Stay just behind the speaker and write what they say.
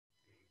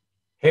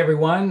Hey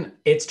everyone,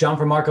 it's John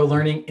from Marco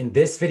Learning. In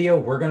this video,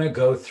 we're going to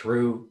go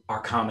through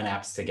our Common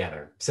Apps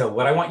together. So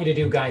what I want you to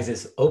do, guys,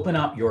 is open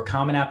up your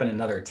Common App in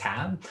another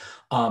tab,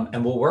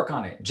 and we'll work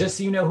on it. Just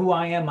so you know who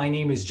I am, my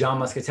name is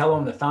John Muscatello.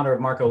 I'm the founder of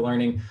Marco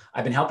Learning.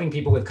 I've been helping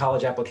people with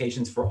college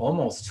applications for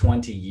almost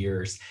 20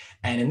 years.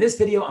 And in this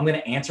video, I'm going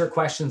to answer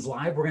questions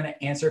live. We're going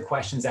to answer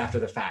questions after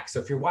the fact. So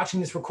if you're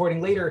watching this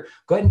recording later,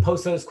 go ahead and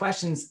post those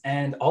questions,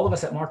 and all of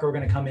us at Marco are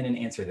going to come in and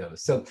answer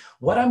those. So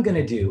what I'm going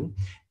to do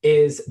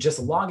is just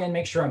log in,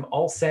 make sure I'm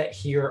all set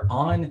here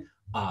on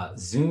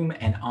Zoom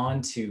and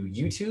onto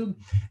YouTube.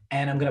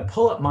 And I'm going to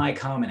pull up my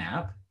Common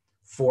App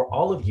for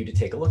all of you to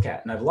take a look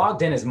at. And I've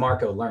logged in as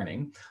Marco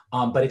Learning,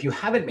 but if you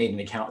haven't made an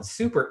account, it's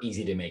super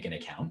easy to make an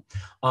account.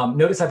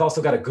 Notice I've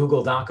also got a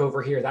Google Doc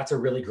over here. That's a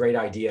really great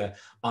idea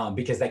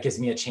because that gives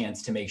me a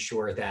chance to make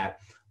sure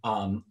that,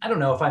 I don't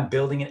know, if I'm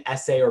building an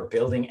essay or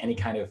building any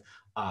kind of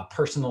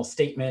personal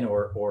statement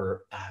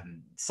or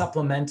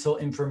supplemental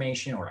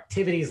information or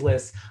activities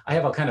lists, I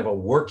have a kind of a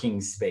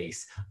working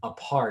space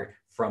apart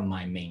from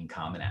my main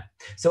Common App.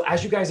 So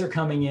as you guys are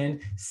coming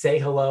in, say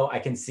hello. I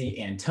can see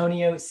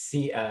Antonio,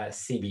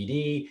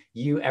 CBD,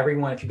 you,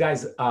 everyone. If you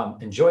guys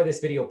enjoy this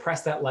video,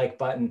 press that like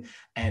button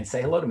and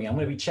say hello to me. I'm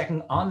going to be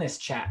checking on this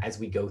chat as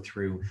we go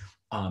through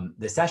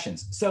the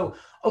sessions. So,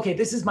 okay,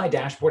 this is my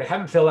dashboard. I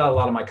haven't filled out a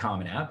lot of my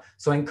Common App.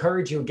 So I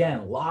encourage you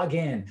again, log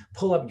in,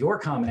 pull up your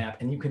Common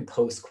App, and you can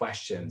post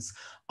questions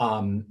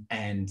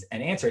and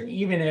answer it.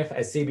 Even if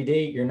as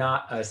CBD, you're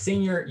not a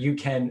senior, you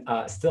can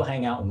still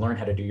hang out and learn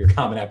how to do your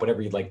Common App,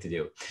 whatever you'd like to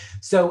do.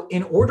 So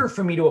in order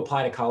for me to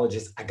apply to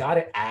colleges, I got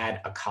to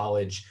add a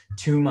college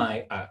to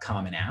my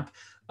Common App.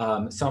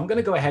 So I'm going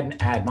to go ahead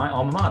and add my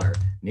alma mater,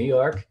 New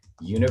York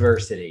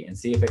University, and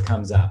see if it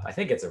comes up. I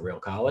think it's a real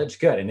college.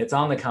 Good. And it's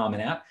on the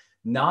Common App.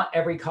 Not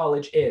every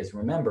college is.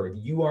 Remember,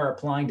 you are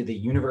applying to the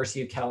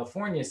University of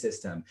California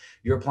system.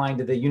 You're applying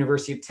to the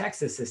University of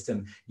Texas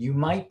system. You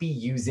might be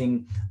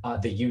using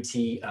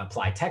the UT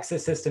Apply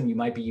Texas system. You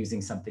might be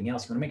using something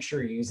else. You want to make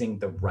sure you're using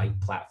the right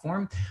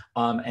platform.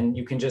 And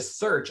you can just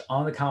search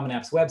on the Common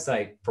App's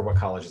website for what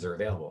colleges are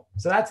available.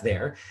 So that's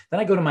there.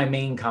 Then I go to my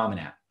main Common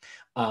App.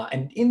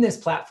 And in this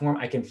platform,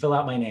 I can fill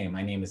out my name.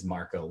 My name is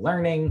Marco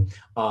Learning.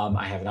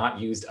 I have not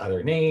used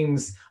other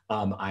names.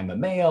 I'm a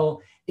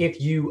male. If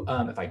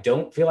I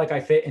don't feel like I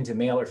fit into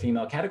male or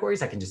female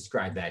categories, I can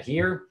describe that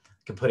here.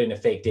 I can put in a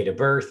fake date of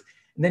birth.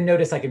 And then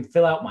notice I can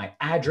fill out my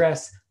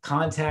address,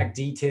 contact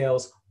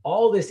details.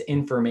 All this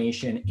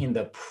information in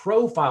the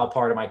profile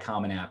part of my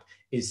Common App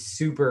is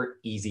super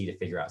easy to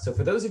figure out. So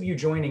for those of you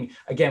joining,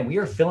 again, we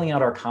are filling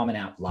out our Common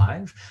App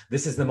live.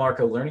 This is the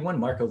Marco Learning one.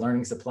 Marco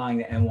Learning's applying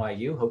to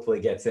NYU, hopefully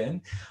gets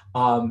in.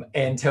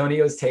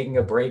 Antonio's taking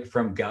a break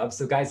from Gov.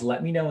 So guys,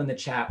 let me know in the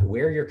chat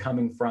where you're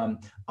coming from,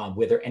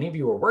 whether any of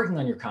you are working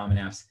on your Common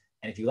Apps.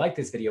 And if you like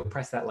this video,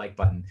 press that like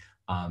button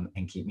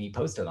and keep me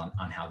posted on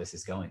how this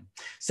is going.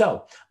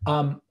 So,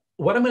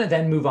 what I'm going to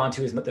then move on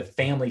to is the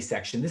family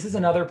section. This is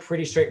another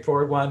pretty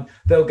straightforward one,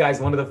 though, guys.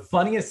 One of the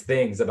funniest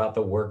things about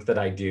the work that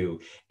I do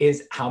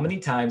is how many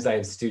times I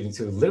have students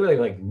who literally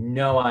have like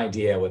no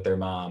idea what their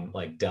mom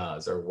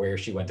does or where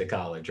she went to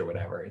college or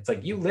whatever. It's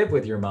like, you live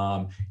with your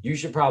mom, you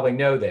should probably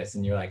know this,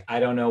 and you're like, I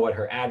don't know what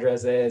her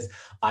address is,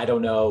 I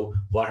don't know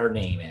what her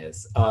name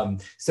is.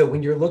 So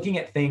when you're looking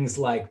at things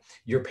like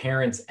your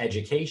parents'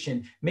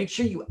 education, make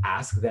sure you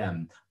ask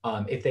them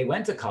if they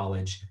went to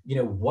college,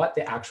 what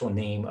the actual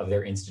name of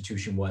their institution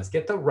was.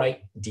 Get the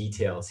right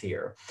details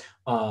here,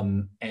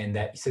 and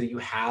that so that you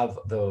have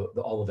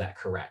all of that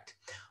correct.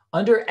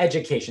 Under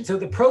education, so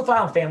the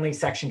profile and family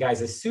section,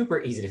 guys, is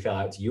super easy to fill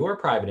out. It's your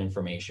private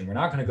information. We're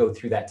not going to go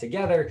through that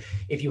together.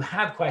 If you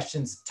have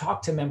questions,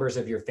 talk to members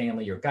of your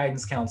family, your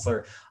guidance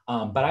counselor.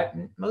 But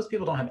most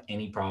people don't have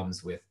any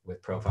problems with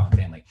profile and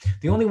family.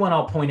 The only one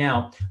I'll point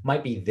out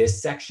might be this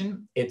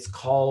section. It's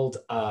called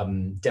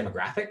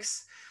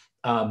demographics.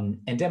 And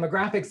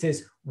demographics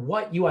is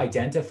what you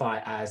identify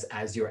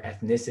as your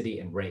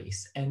ethnicity and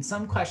race. And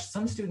some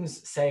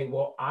students say,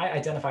 well, I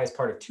identify as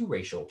part of two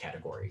racial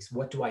categories.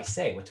 What do I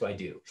say? What do I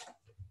do?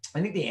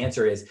 I think the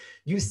answer is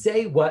you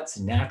say what's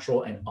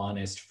natural and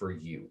honest for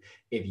you.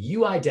 If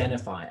you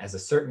identify as a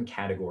certain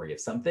category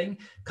of something,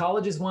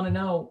 colleges want to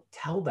know,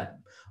 tell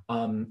them.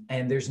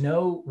 And there's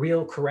no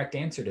real correct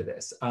answer to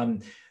this.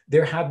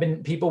 There have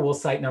been, people will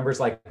cite numbers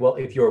like, well,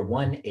 if you're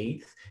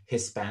 1/8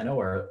 Hispano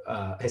or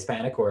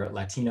Hispanic or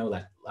Latino,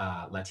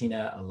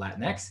 Latina,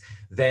 Latinx,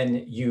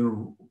 then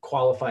you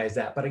qualify as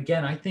that. But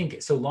again, I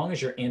think so long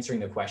as you're answering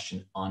the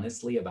question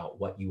honestly about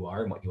what you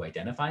are and what you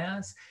identify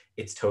as,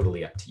 it's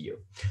totally up to you.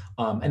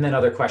 And then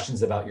other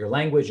questions about your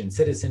language and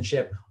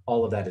citizenship,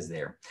 all of that is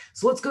there.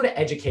 So let's go to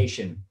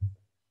education.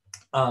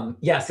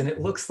 Yes, and it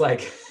looks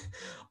like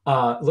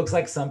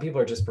some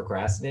people are just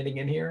procrastinating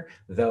in here,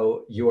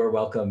 though you are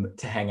welcome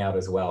to hang out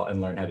as well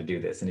and learn how to do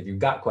this. And if you've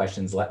got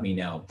questions, let me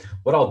know.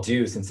 What I'll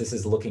do, since this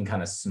is looking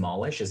kind of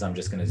smallish, is I'm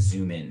just going to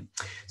zoom in.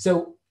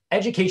 So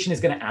Education is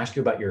going to ask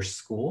you about your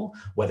school,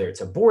 whether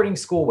it's a boarding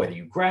school, whether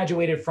you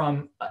graduated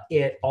from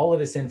it, all of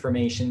this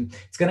information.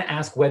 It's going to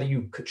ask whether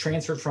you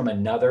transferred from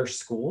another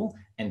school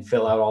and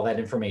fill out all that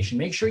information.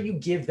 Make sure you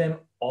give them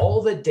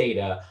all the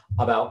data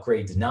about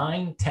grades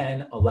 9,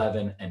 10,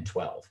 11, and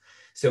 12.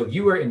 So if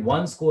you were in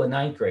one school in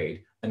 9th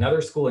grade,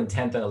 another school in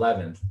 10th and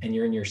 11th, and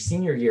you're in your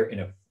senior year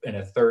in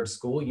a third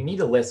school, you need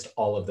to list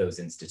all of those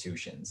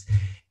institutions.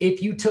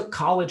 If you took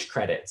college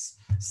credits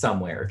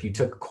somewhere, if you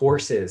took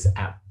courses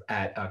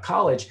at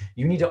college,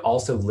 you need to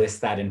also list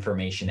that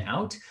information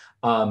out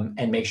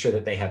and make sure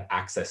that they have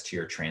access to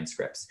your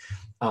transcripts.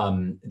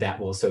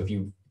 So if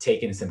you've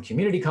taken some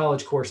community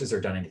college courses or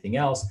done anything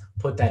else,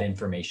 put that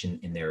information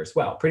in there as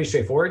well. Pretty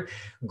straightforward.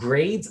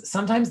 Grades,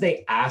 sometimes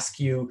they ask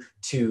you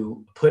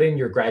to put in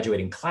your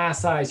graduating class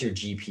size, your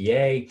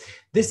GPA.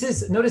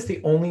 Notice the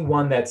only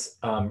one that's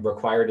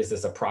required is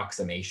this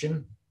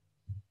approximation.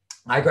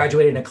 I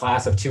graduated in a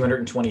class of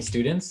 220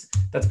 students.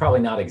 That's probably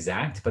not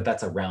exact, but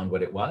that's around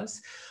what it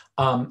was.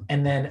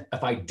 And then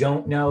if I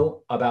don't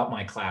know about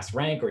my class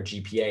rank or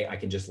GPA, I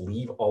can just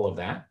leave all of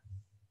that.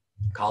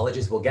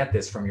 Colleges will get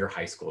this from your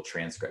high school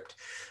transcript.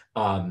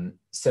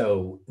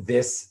 So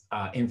this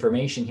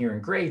information here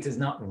in grades is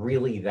not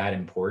really that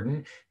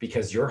important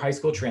because your high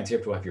school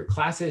transcript will have your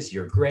classes,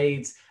 your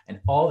grades, and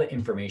all the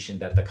information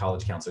that the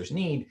college counselors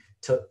need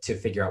to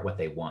figure out what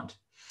they want.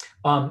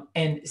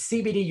 And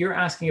CBD, you're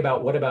asking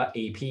about what about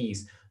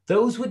APs?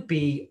 Those would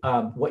be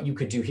what you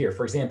could do here.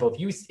 For example,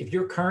 if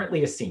you're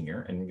currently a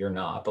senior, and you're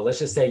not, but let's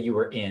just say you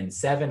were in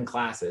 7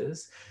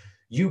 classes,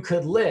 you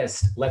could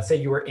list, let's say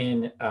you were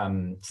in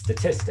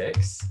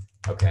statistics,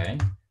 okay?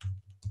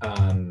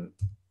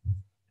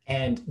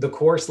 And the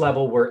course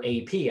level were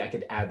AP, I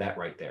could add that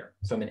right there.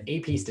 So I'm in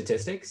AP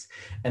statistics,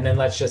 and then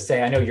let's just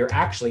say, I know you're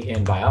actually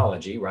in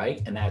biology,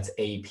 right? And that's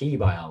AP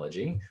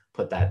biology,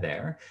 put that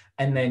there.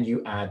 And then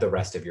you add the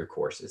rest of your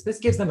courses. This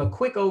gives them a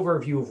quick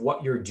overview of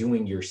what you're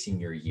doing your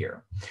senior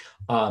year.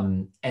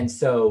 And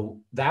so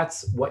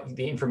that's what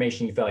the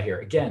information you fill out here.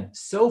 Again,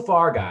 so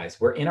far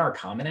guys, we're in our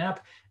Common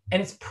App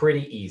and it's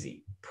pretty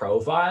easy.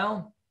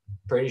 Profile,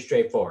 pretty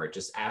straightforward.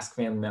 Just ask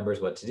family members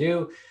what to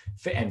do.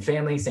 And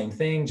family, same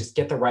thing. Just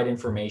get the right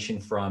information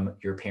from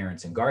your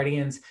parents and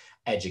guardians.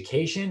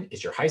 Education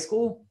is your high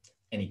school,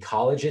 any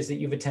colleges that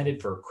you've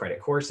attended for credit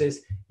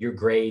courses, your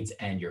grades,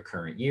 and your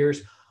current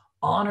years.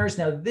 Honors,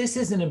 now this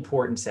is an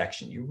important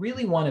section. You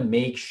really want to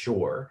make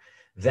sure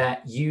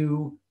that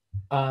you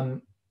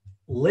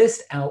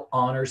list out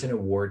honors and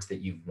awards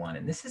that you've won.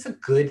 And this is a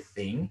good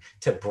thing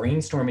to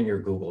brainstorm in your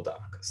Google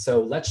Doc.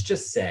 So let's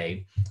just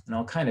say, and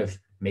I'll kind of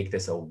make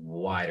this a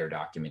wider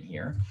document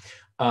here.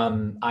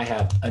 I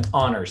have an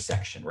honors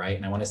section, right?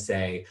 And I want to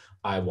say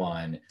I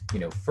won,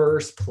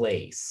 first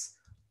place.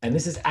 And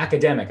this is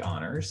academic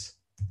honors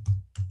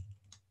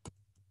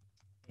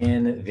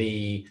in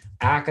the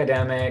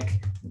academic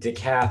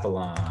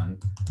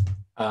decathlon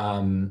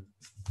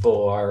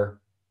for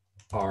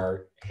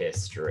art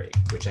history,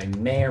 which I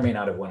may or may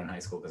not have won in high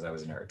school because I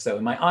was a nerd. So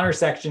in my honor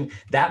section,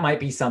 that might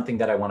be something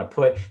that I want to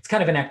put. It's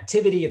kind of an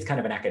activity. It's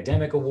kind of an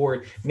academic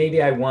award.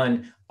 Maybe I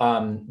won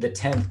the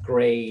 10th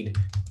grade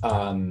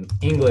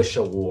English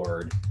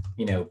award,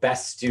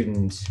 best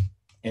student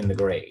in the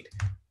grade.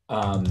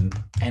 And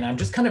I'm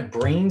just kind of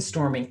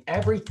brainstorming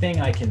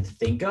everything I can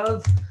think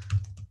of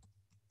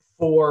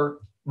for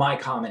my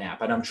Common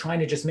App. And I'm trying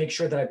to just make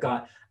sure that I've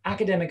got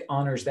academic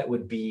honors that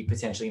would be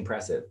potentially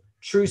impressive.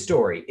 True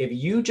story. If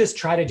you just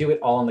try to do it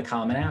all in the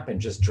Common App and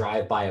just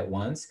drive by it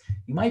once,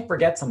 you might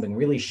forget something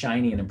really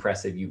shiny and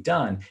impressive you've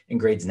done in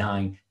grades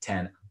 9,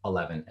 10,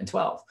 11, and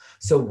 12.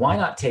 So why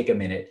not take a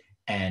minute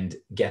and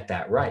get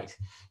that right?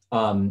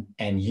 And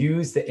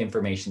use the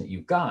information that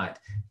you've got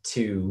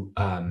to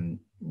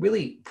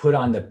really put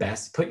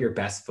your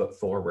best foot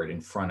forward in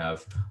front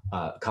of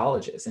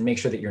colleges and make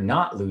sure that you're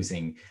not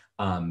losing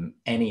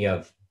any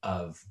of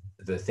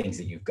the things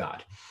that you've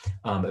got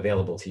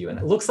available to you. And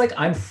it looks like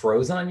I'm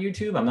frozen on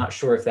YouTube. I'm not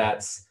sure if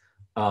that's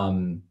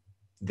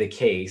the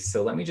case.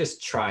 So let me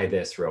just try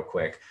this real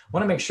quick. I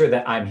want to make sure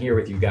that I'm here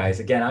with you guys.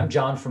 Again, I'm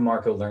John from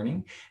Marco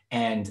Learning,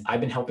 and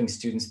I've been helping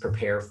students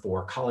prepare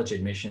for college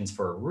admissions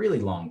for a really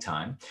long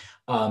time.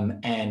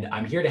 And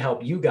I'm here to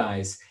help you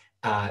guys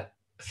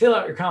fill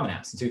out your Common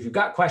Apps. And so if you've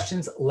got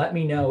questions, let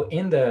me know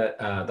in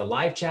the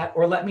live chat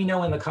or let me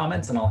know in the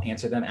comments and I'll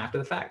answer them after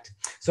the fact.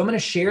 So I'm going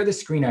to share the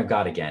screen I've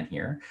got again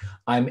here.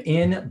 I'm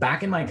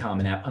back in my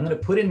Common App. I'm going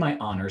to put in my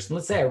honors. And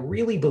let's say I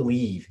really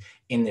believe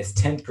in this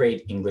 10th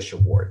grade English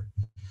award.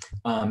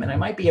 And I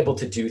might be able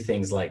to do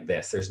things like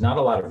this. There's not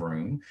a lot of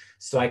room.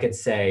 So I could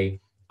say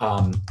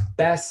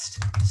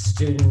best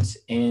student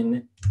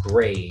in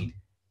grade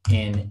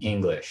in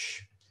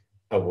English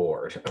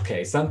award.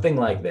 Okay, something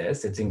like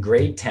this. It's in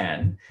grade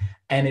 10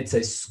 and it's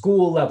a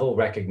school level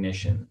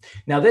recognition.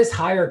 Now this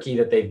hierarchy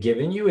that they've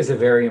given you is a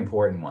very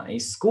important one. A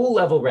school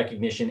level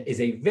recognition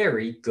is a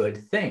very good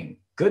thing.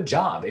 Good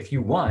job. If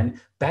you won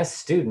best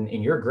student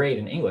in your grade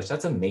in English,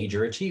 that's a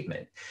major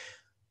achievement.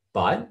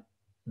 But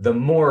the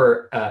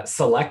more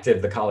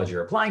selective the college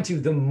you're applying to,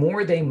 the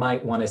more they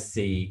might want to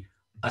see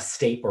a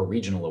state or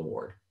regional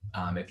award.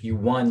 If you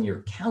won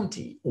your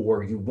county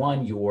or you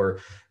won your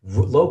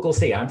local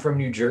state, I'm from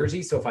New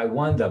Jersey, so if I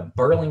won the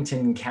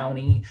Burlington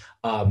County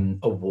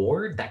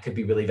award, that could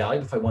be really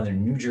valuable. If I won the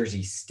New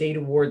Jersey State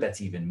Award,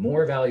 that's even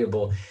more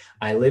valuable.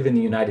 I live in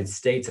the United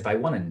States. If I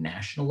won a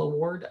national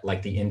award,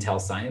 like the Intel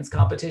Science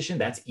Competition,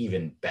 that's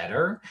even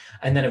better.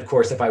 And then, of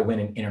course, if I win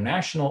an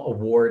international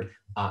award,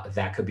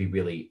 that could be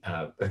really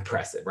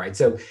impressive, right?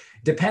 So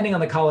depending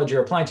on the college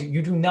you're applying to,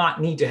 you do not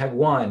need to have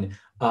won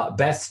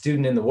best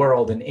student in the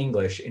world in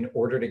English in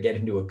order to get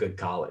into a good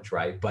college,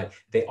 right? But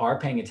they are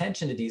paying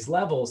attention to these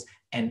levels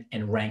and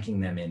ranking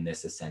them in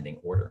this ascending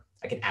order.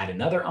 I can add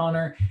another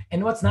honor.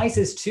 And what's nice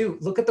is too,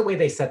 look at the way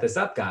they set this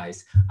up,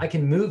 guys. I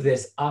can move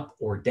this up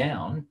or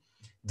down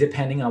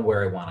depending on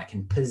where I want. I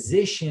can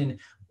position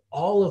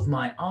all of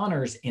my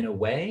honors in a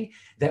way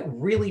that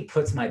really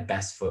puts my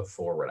best foot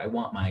forward. I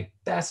want my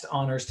best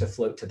honors to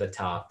float to the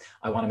top.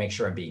 I want to make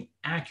sure I'm being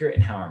accurate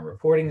in how I'm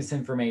reporting this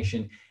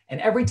information. And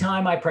every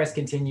time I press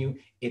continue,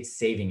 it's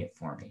saving it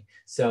for me.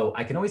 So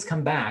I can always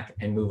come back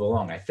and move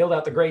along. I filled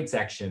out the grade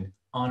section,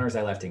 honors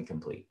I left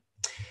incomplete.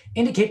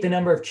 Indicate the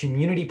number of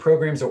community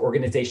programs or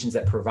organizations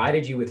that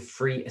provided you with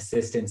free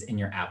assistance in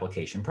your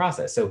application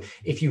process. So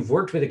if you've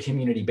worked with a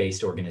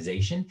community-based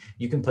organization,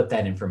 you can put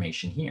that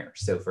information here.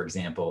 So for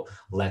example,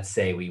 let's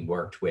say we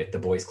worked with the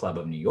Boys Club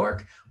of New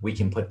York, we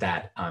can put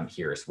that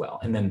here as well.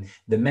 And then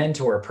the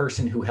mentor or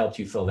person who helped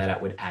you fill that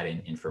out would add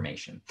in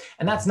information.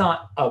 And that's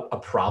not a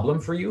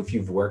problem for you if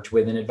you've worked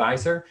with an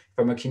advisor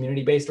from a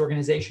community-based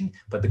organization,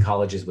 but the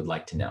colleges would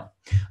like to know.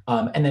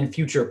 And then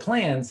future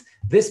plans,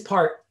 this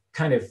part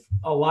kind of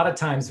a lot of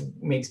times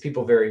makes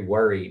people very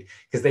worried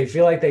because they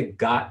feel like they've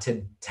got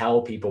to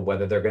tell people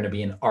whether they're going to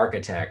be an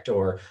architect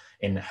or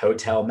in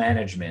hotel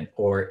management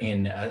or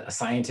in a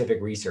scientific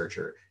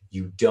researcher.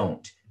 You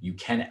don't. You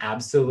can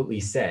absolutely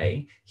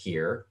say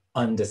here,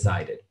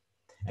 undecided.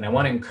 And I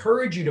want to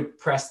encourage you to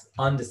press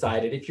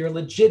undecided if you're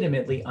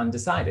legitimately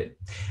undecided.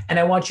 And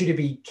I want you to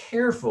be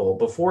careful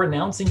before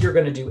announcing you're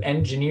going to do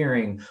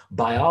engineering,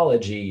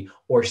 biology,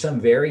 or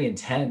some very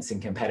intense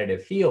and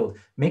competitive field.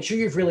 Make sure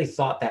you've really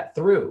thought that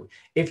through.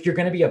 If you're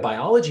going to be a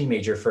biology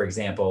major, for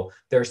example,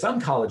 there are some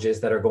colleges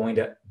that are going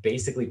to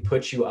basically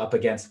put you up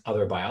against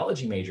other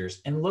biology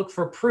majors and look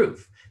for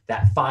proof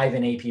that 5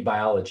 in AP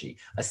biology,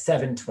 a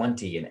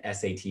 720 in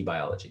SAT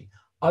biology.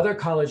 Other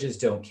colleges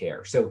don't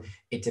care. So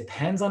it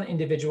depends on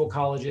individual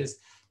colleges.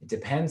 It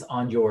depends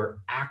on your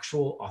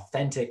actual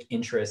authentic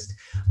interest.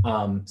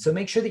 So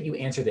make sure that you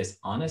answer this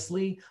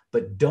honestly,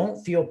 but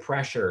don't feel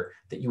pressure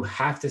that you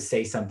have to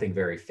say something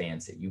very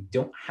fancy. You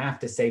don't have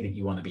to say that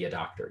you want to be a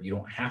doctor. You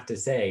don't have to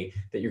say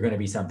that you're going to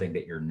be something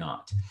that you're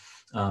not.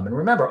 And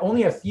remember,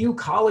 only a few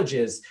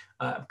colleges,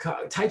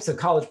 types of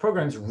college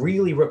programs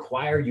really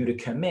require you to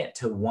commit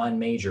to one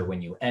major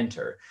when you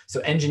enter. So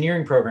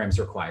engineering programs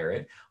require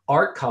it.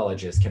 Art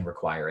colleges can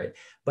require it,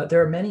 but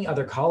there are many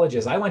other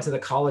colleges. I went to the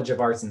College of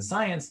Arts and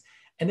Science,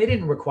 and they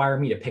didn't require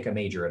me to pick a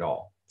major at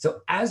all.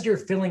 So as you're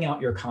filling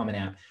out your Common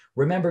App,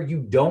 remember, you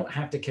don't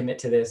have to commit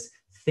to this.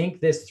 Think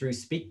this through,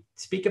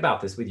 speak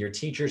about this with your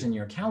teachers and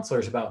your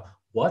counselors about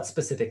what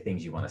specific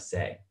things you want to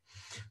say.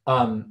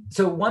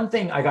 So one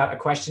thing, I got a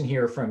question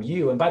here from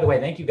you. And by the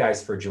way, thank you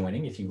guys for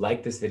joining. If you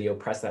like this video,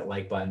 press that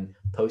like button,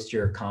 post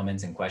your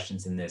comments and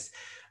questions in this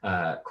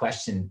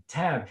question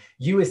tab.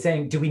 You is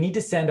saying, do we need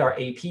to send our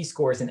AP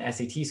scores and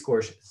SAT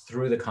scores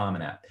through the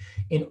Common App?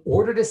 In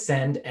order to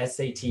send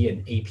SAT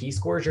and AP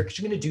scores, you're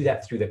going to do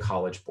that through the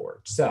College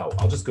Board. So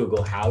I'll just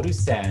Google how to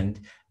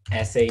send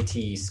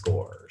SAT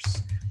scores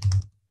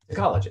to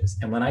colleges.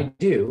 And when I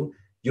do,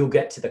 you'll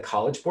get to the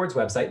College Board's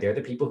website. They're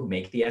the people who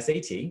make the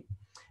SAT.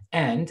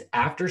 And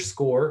after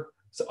scores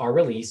are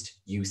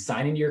released, you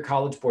sign into your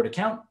College Board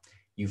account,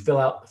 you fill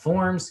out the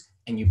forms,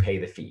 and you pay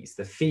the fees.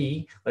 The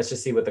fee, let's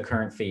just see what the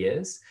current fee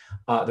is.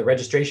 The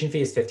registration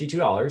fee is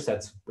 $52.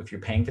 That's if you're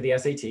paying for the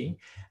SAT.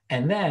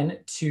 And then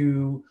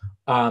to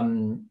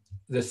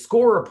the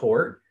score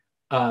report,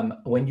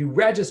 when you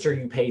register,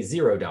 you pay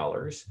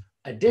 $0.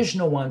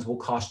 Additional ones will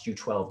cost you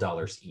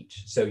 $12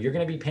 each. So you're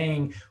going to be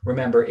paying,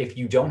 remember, if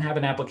you don't have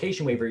an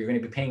application waiver, you're going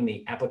to be paying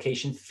the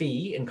application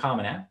fee in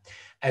Common App,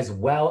 as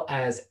well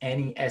as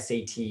any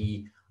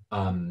SAT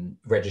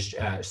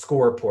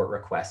score report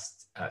requests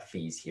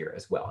fees here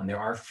as well. And there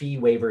are fee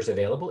waivers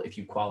available if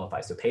you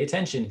qualify. So pay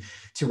attention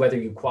to whether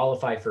you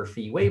qualify for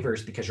fee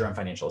waivers because you're on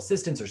financial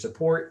assistance or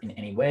support in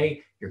any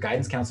way. Your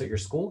guidance counselor at your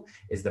school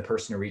is the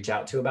person to reach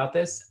out to about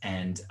this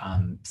and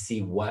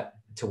see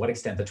to what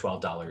extent the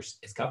 $12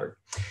 is covered.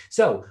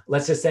 So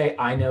let's just say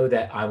I know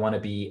that I want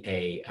to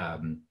be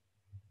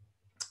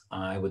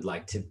I would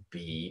like to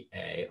be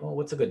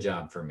what's a good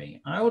job for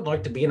me? I would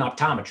like to be an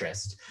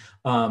optometrist.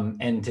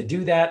 And to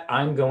do that,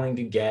 I'm going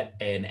to get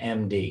an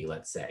MD,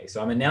 let's say.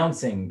 So I'm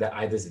announcing that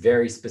I have this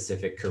very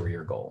specific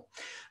career goal,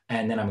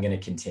 and then I'm going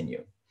to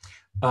continue.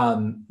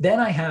 Then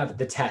I have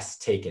the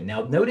test taken.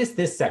 Now notice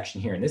this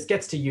section here, and this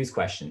gets to use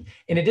question.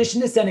 In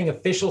addition to sending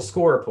official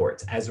score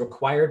reports as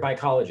required by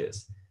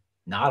colleges,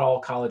 not all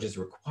colleges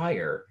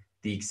require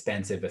the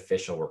expensive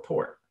official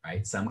report,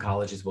 right? Some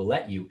colleges will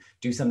let you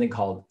do something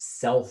called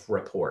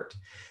self-report.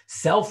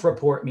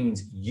 Self-report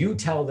means you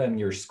tell them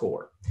your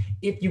score.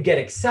 If you get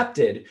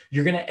accepted,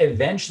 you're going to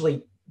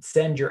eventually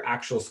send your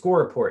actual score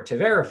report to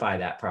verify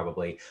that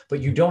probably, but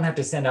you don't have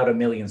to send out a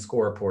million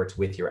score reports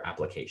with your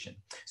application.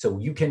 So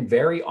you can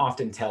very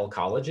often tell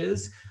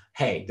colleges,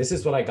 hey, this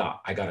is what I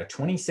got. I got a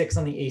 26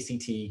 on the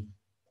ACT.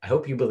 I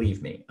hope you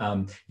believe me.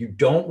 You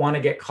don't want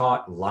to get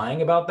caught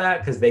lying about that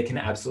because they can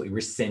absolutely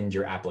rescind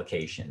your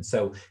application.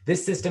 So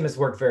this system has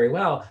worked very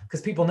well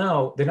because people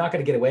know they're not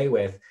going to get away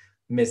with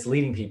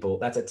misleading people.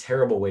 That's a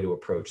terrible way to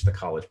approach the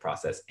college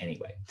process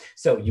anyway.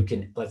 So you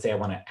can, let's say I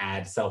want to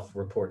add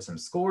self-report some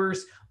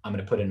scores. I'm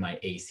going to put in my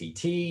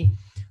ACT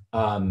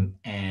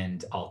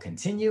and I'll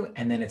continue.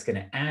 And then it's going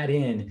to add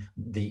in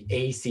the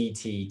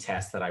ACT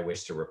test that I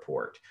wish to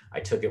report.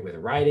 I took it with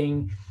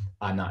writing.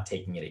 I'm not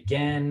taking it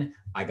again.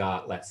 I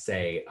got, let's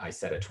say I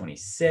set a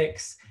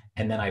 26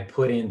 and then I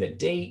put in the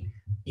date,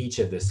 each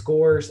of the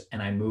scores,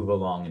 and I move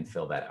along and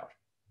fill that out.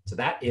 So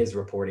that is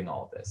reporting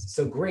all of this.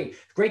 So great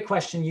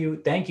question,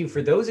 you. Thank you.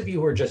 For those of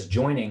you who are just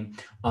joining,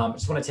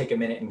 just want to take a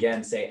minute and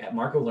again say at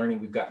Marco Learning,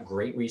 we've got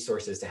great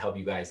resources to help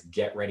you guys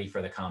get ready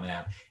for the Common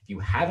App. If you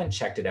haven't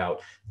checked it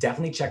out,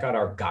 definitely check out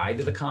our guide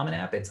to the Common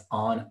App. It's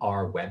on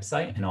our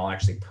website and I'll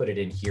actually put it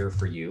in here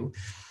for you.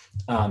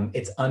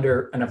 It's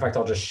under, and in fact,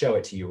 I'll just show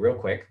it to you real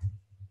quick.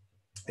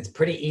 It's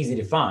pretty easy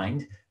to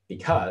find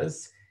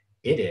because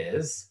it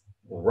is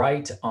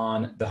right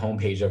on the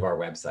homepage of our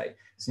website.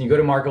 So you go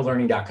to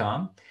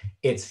marcolearning.com,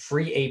 it's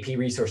free AP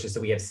resources. So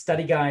we have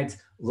study guides,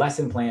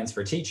 lesson plans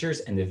for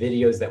teachers, and the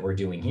videos that we're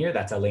doing here.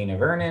 That's Elena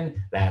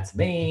Vernon, that's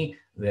me,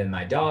 then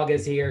my dog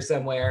is here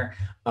somewhere.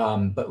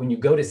 But when you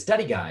go to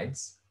study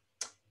guides,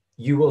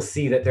 you will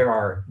see that there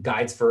are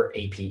guides for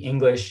AP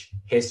English,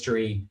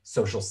 history,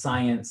 social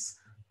science,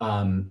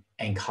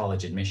 and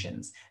college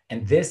admissions.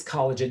 And this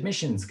college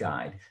admissions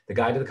guide, the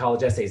guide to the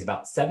college essay, is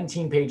about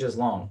 17 pages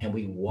long, and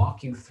we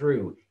walk you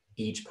through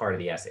each part of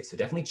the essay. So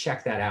definitely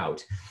check that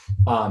out.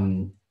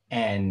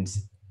 And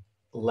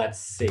let's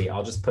see,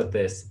 I'll just put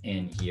this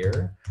in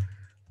here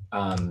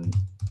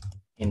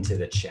into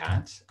the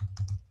chat.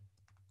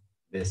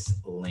 This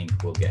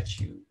link will get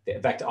you,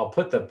 in fact, I'll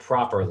put the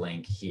proper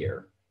link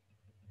here.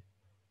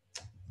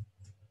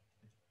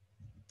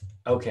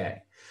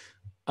 Okay.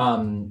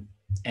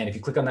 And if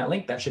you click on that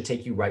link, that should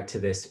take you right to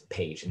this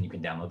page and you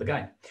can download the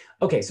guide.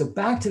 Okay, so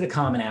back to the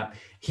Common App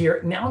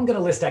here. Now I'm gonna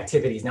list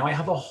activities. Now I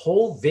have a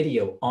whole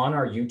video on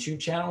our YouTube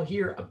channel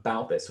here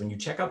about this. When you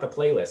check out the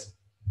playlist,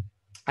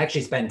 I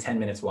actually spend 10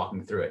 minutes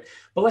walking through it,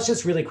 but let's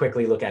just really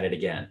quickly look at it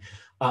again.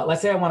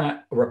 Let's say I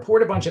wanna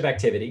report a bunch of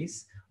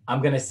activities.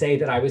 I'm gonna say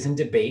that I was in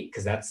debate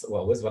because that's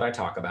what I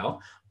talk about.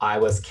 I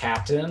was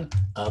captain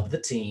of the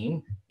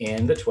team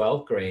in the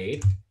 12th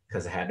grade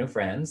because I had no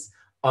friends.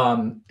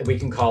 We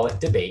can call it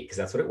debate because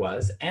that's what it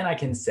was. And I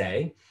can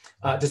say,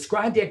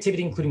 describe the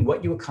activity, including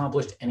what you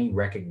accomplished, any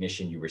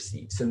recognition you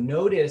received. So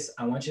notice,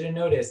 I want you to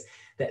notice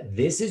that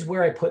this is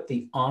where I put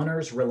the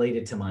honors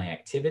related to my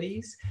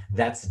activities.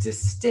 That's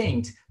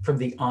distinct from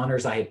the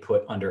honors I had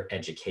put under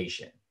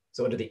education.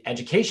 So under the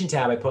education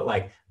tab, I put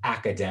like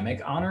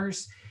academic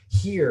honors.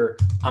 Here,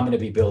 I'm going to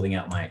be building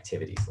out my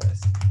activities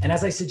list. And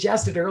as I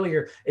suggested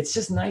earlier, it's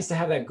just nice to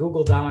have that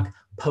Google Doc,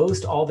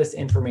 post all this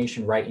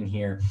information right in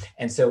here.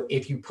 And so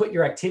if you put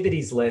your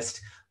activities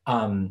list,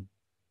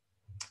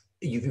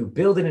 if you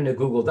build it in a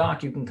Google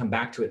Doc, you can come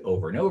back to it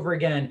over and over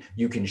again.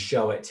 You can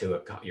show it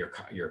to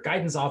your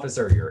guidance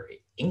officer, your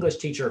English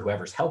teacher,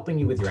 whoever's helping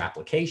you with your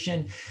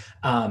application,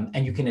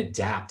 and you can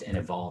adapt and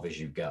evolve as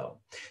you go.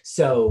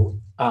 So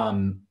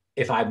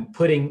if I'm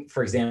putting,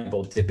 for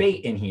example,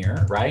 debate in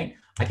here, right?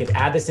 I could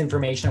add this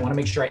information. I want to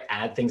make sure I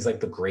add things like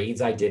the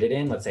grades I did it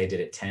in. Let's say I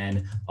did it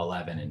 10,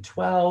 11, and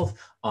 12.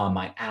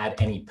 I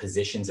add any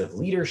positions of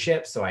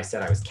leadership. So I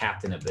said I was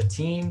captain of the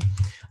team.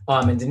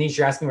 And Denise,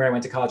 you're asking where I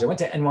went to college. I went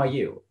to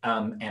NYU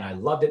and I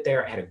loved it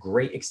there. I had a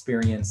great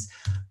experience.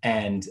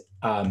 And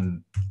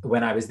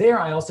when I was there,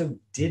 I also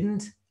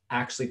didn't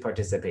actually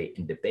participate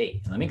in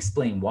debate. And let me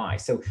explain why.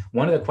 So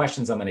one of the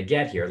questions I'm going to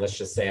get here, let's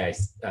just say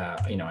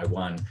I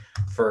won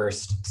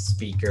first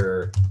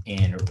speaker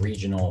in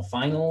regional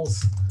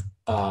finals,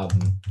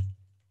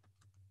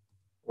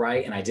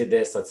 right? And I did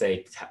this, let's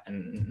say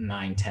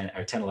 9, 10,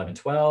 or 10, 11,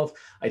 12.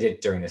 I did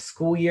it during the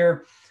school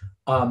year.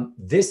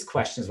 This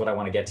question is what I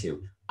want to get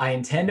to. I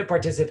intend to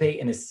participate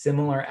in a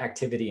similar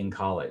activity in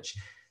college.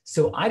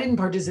 So I didn't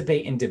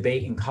participate in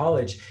debate in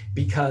college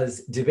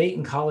because debate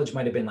in college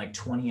might have been like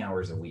 20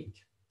 hours a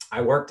week.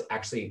 I worked,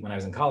 actually, when I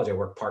was in college, I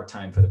worked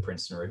part-time for the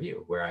Princeton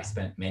Review, where I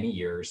spent many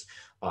years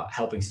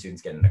helping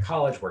students get into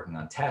college, working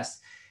on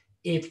tests.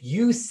 If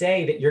you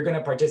say that you're going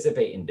to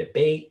participate in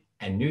debate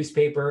and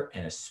newspaper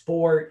and a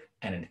sport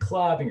and a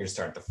club, and you're going to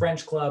start the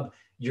French club,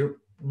 you're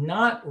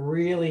not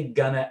really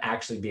going to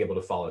actually be able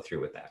to follow through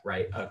with that,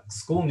 right? A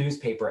school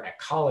newspaper at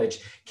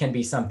college can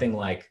be something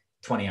like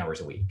 20 hours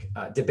a week,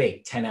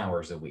 debate, 10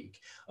 hours a week,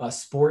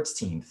 sports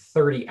team,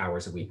 30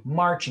 hours a week,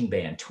 marching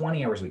band,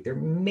 20 hours a week. They're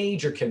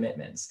major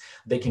commitments.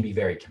 They can be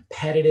very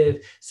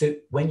competitive. So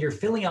when you're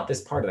filling out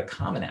this part of the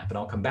Common App, and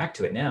I'll come back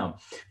to it now,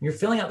 when you're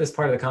filling out this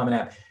part of the Common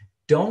App,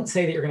 don't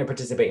say that you're going to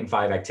participate in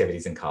 5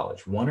 activities in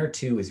college. 1 or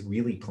 2 is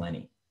really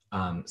plenty.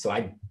 So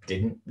I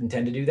didn't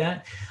intend to do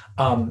that.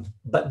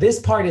 But this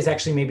part is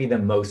actually maybe the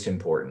most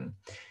important.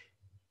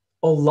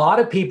 A lot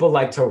of people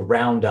like to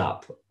round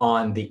up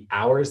on the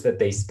hours that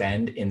they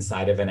spend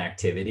inside of an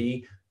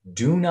activity.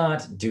 Do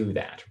not do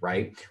that,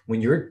 right?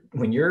 When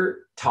you're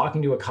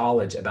talking to a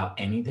college about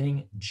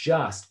anything,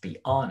 just be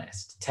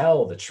honest,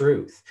 tell the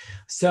truth.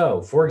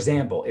 So for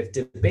example, if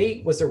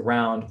debate was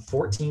around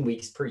 14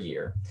 weeks per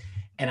year,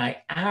 and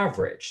I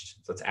averaged,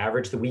 so let's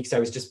average the weeks I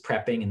was just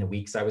prepping and the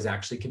weeks I was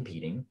actually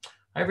competing,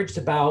 I averaged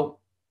about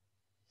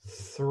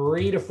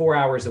 3 to 4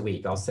 hours a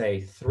week. I'll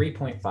say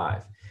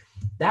 3.5.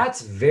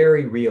 That's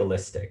very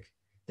realistic.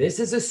 This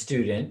is a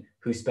student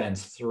who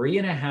spends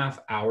 3.5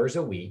 hours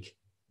a week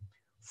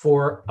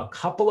for a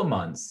couple of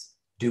months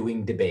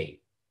doing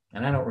debate.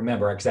 And I don't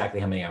remember exactly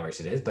how many hours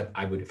it is, but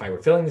I would, if I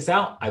were filling this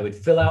out, I would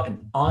fill out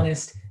an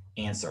honest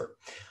answer.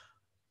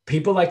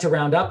 People like to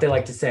round up. They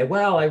like to say,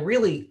 well, I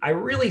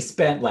really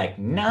spent like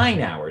 9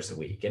 hours a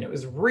week, and it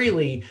was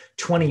really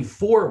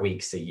 24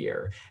 weeks a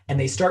year. And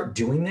they start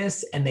doing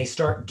this, and they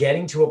start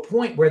getting to a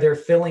point where they're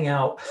filling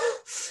out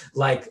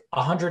like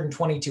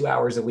 122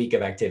 hours a week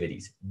of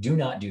activities. Do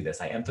not do this.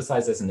 I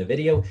emphasize this in the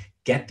video.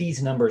 Get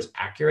these numbers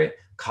accurate.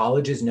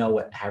 Colleges know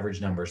what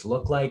average numbers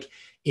look like.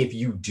 If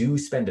you do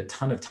spend a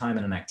ton of time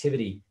in an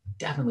activity,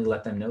 definitely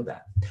let them know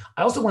that.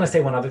 I also want to say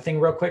one other thing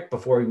real quick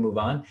before we move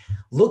on.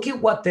 Look at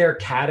what their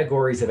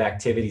categories of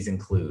activities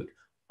include: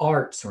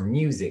 arts or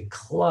music,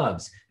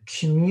 clubs,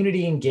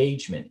 community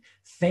engagement,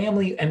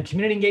 family and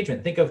community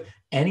engagement. Think of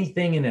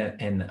anything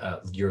in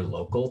your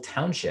local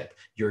township,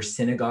 your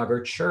synagogue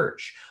or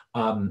church,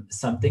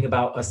 something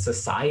about a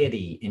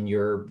society in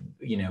your,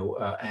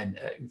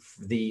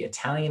 the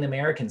Italian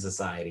American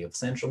Society of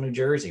Central New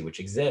Jersey, which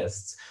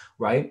exists,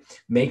 right?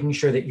 Making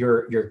sure that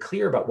you're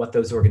clear about what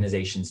those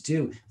organizations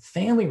do.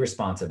 Family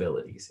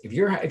responsibilities. If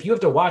you have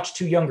to watch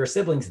 2 younger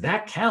siblings,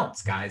 that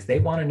counts, guys. They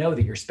want to know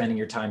that you're spending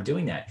your time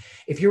doing that.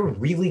 If you're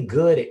really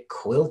good at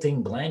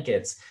quilting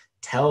blankets,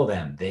 tell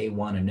them. They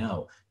want to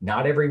know.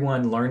 Not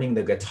everyone learning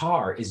the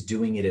guitar is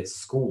doing it at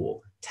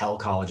school. Tell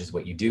colleges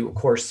what you do. Of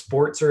course,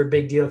 sports are a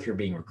big deal if you're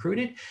being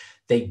recruited.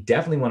 They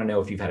definitely want to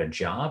know if you've had a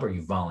job or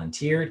you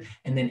volunteered,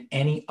 and then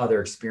any other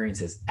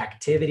experiences.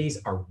 Activities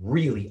are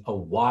really a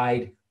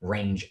wide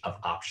range of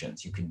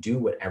options. You can do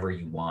whatever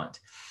you want.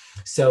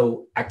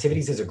 So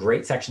activities is a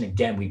great section.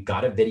 Again, we've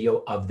got a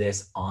video of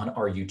this on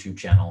our YouTube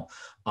channel.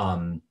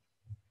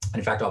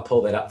 In fact, I'll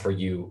pull that up for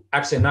you.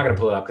 Actually, I'm not going to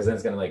pull it up because then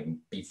it's going to like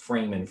be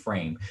frame in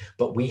frame,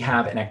 but we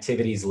have an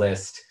activities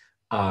list.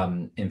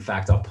 In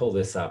fact, I'll pull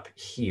this up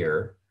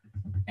here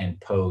and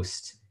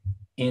post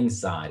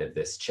inside of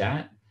this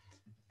chat.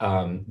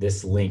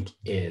 This link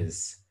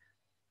is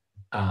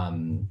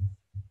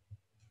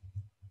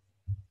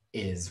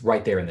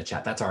right there in the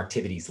chat. That's our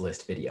activities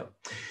list video.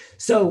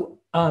 So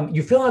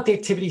you fill out the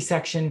activity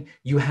section,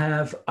 you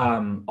have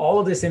all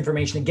of this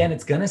information. Again,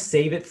 it's going to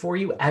save it for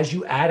you as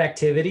you add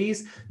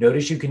activities.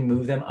 Notice you can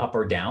move them up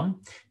or down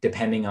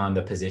depending on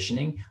the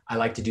positioning. I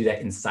like to do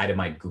that inside of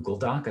my Google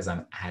Doc as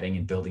I'm adding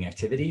and building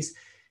activities.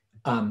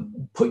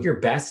 Put your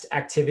best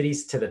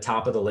activities to the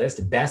top of the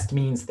list. Best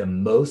means the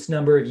most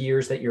number of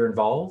years that you're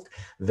involved,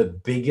 the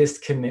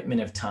biggest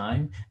commitment of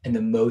time, and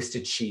the most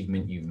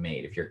achievement you've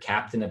made. If you're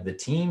captain of the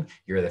team,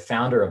 you're the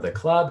founder of the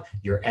club,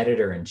 you're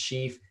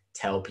editor-in-chief,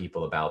 tell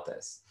people about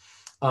this.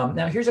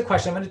 Now here's a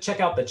question. I'm going to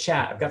check out the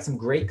chat. I've got some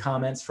great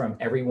comments from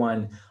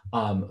everyone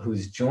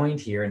who's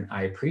joined here, and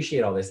I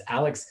appreciate all this.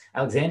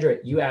 Alexandra,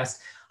 you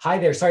asked, hi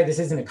there, sorry, this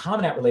isn't a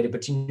Common App related,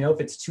 but you know if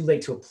it's too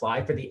late to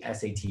apply for the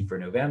SAT for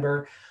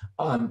November,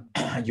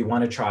 you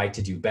want to try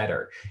to do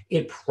better.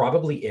 It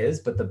probably is,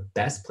 but the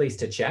best place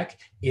to check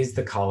is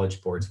the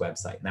College Board's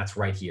website, and that's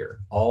right here.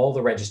 All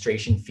the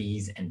registration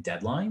fees and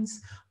deadlines.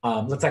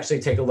 Let's actually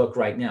take a look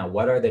right now.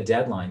 What are the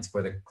deadlines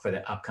for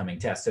the upcoming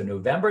test? So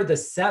November the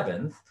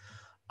 7th,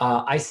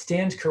 I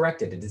stand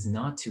corrected. It is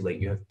not too late.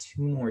 You have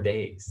 2 more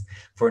days.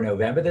 For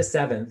November the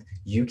 7th,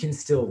 you can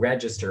still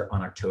register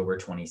on October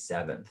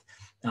 27th.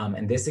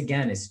 And this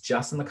again is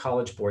just on the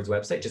College Board's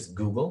website. Just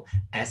Google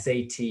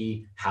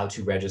SAT, how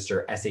to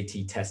register,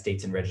 SAT test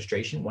dates and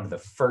registration. One of the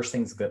first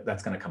things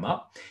that's going to come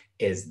up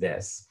is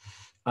this.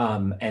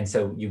 And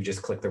so you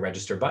just click the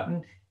register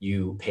button,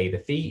 you pay the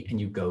fee,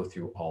 and you go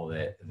through all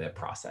the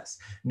process.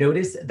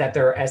 Notice that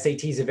there are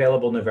SATs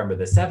available November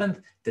the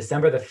 7th,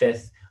 December the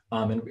 5th,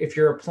 And if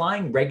you're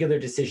applying regular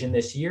decision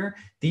this year,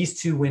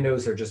 these two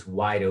windows are just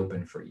wide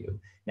open for you.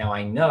 Now,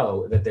 I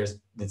know that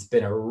it's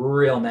been a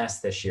real mess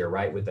this year,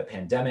 right, with the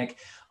pandemic.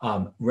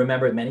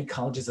 Remember, many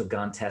colleges have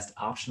gone test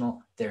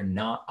optional. They're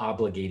not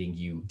obligating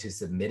you to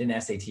submit an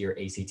SAT or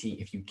ACT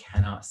if you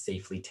cannot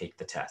safely take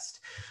the test.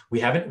 We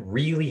haven't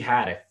really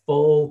had a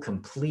full,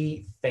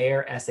 complete,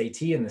 fair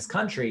SAT in this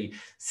country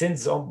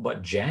since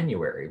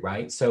January,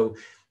 right? So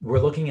we're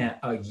looking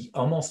at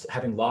almost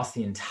having lost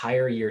the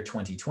entire year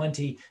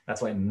 2020. That's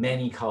why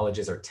many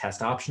colleges are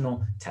test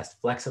optional,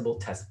 test flexible,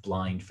 test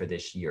blind for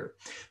this year.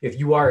 If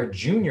you are a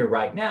junior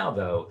right now,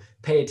 though,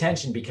 pay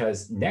attention,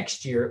 because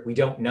next year we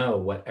don't know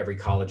what every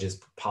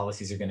college's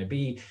policies are going to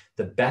be.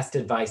 The best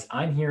advice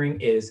I'm hearing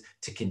is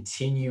to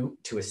continue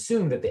to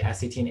assume that the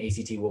SAT and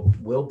ACT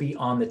will be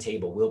on the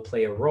table, will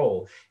play a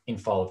role in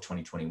fall of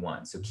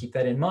 2021. So keep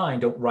that in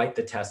mind. Don't write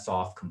the tests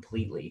off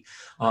completely.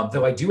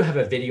 Though I do have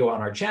a video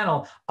on our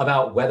channel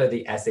about whether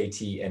the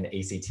SAT and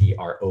ACT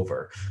are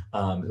over,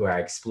 where I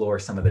explore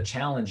some of the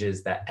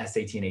challenges that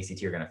SAT and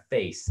ACT are going to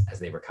face as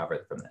they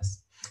recover from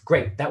this.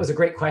 Great. That was a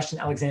great question,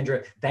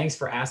 Alexandra. Thanks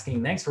for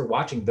asking. Thanks for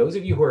watching. Those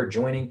of you who are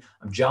joining,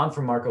 I'm John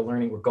from Marco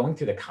Learning. We're going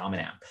through the Common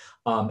App.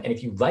 And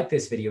if you like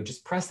this video,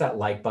 just press that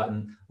like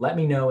button. Let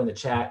me know in the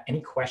chat any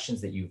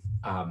questions that you've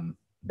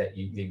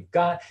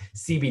got.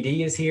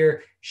 CBD is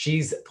here.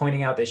 She's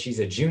pointing out that she's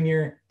a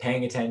junior,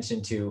 paying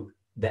attention to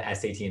the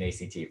SAT and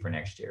ACT for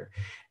next year.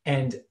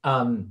 And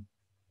a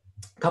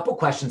couple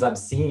questions I'm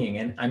seeing,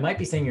 and I might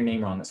be saying your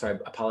name wrong, so I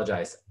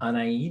apologize.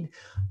 Anaid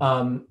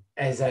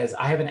says,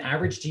 I have an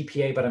average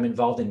GPA, but I'm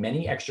involved in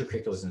many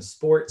extracurriculars and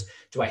sports.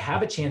 Do I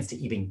have a chance to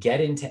even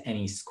get into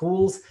any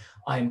schools?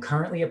 I'm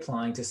currently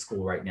applying to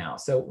school right now.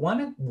 So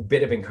one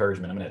bit of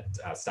encouragement, I'm going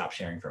to stop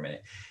sharing for a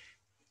minute.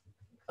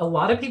 A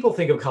lot of people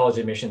think of college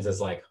admissions as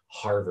like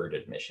Harvard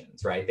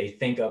admissions, right? They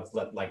think of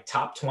like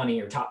top 20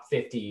 or top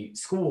 50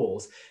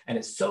 schools, and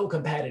it's so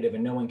competitive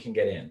and no one can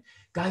get in.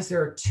 Guys,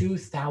 there are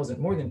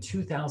more than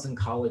 2,000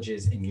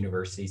 colleges and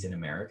universities in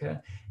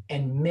America,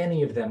 and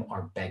many of them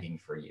are begging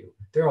for you.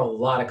 There are a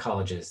lot of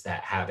colleges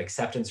that have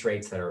acceptance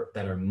rates that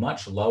are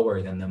much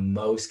lower than the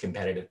most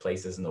competitive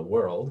places in the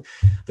world.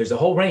 There's a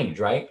whole range,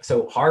 right?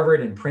 So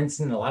Harvard and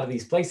Princeton, a lot of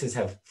these places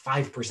have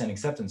 5%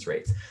 acceptance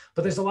rates,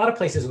 but there's a lot of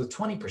places with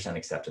 20%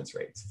 acceptance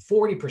rates,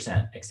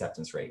 40%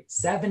 acceptance rate,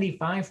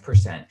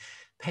 75%.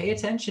 Pay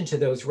attention to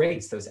those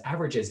rates, those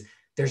averages.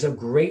 There's a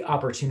great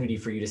opportunity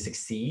for you to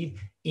succeed,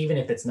 even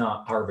if it's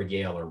not Harvard,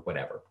 Yale, or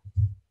whatever.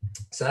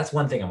 So that's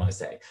one thing I want to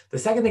say. The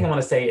second thing I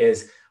want to say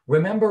is,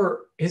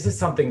 remember, this is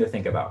something to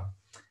think about.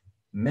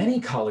 Many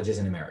colleges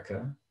in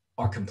America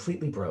are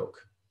completely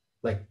broke,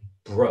 like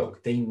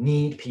broke. They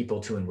need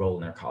people to enroll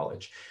in their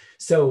college.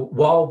 So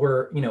while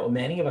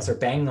many of us are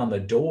banging on the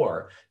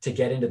door to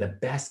get into the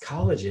best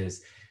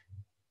colleges,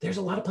 there's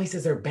a lot of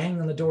places that are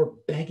banging on the door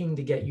begging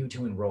to get you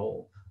to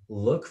enroll.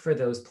 Look for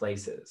those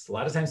places. A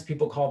lot of times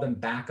people call them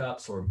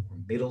backups or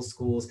middle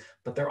schools,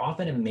 but they're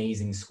often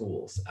amazing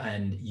schools.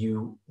 And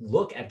you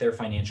look at their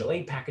financial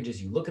aid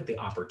packages, you look at the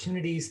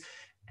opportunities,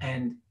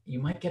 and you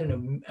might get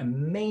an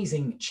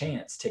amazing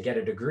chance to get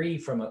a degree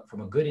from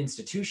a good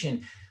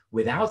institution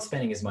without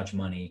spending as much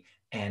money.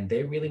 And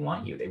they really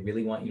want you. They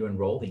really want you to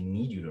enroll. They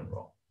need you to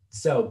enroll.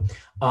 So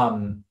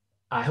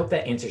I hope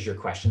that answers your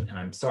question. And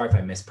I'm sorry if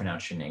I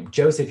mispronounced your name.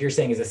 Joseph, you're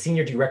saying, as a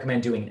senior, do you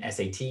recommend doing an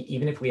SAT,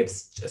 even if we have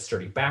a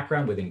sturdy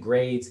background within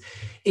grades?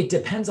 It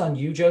depends on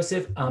you,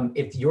 Joseph.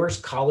 If your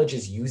college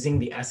is using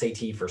the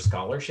SAT for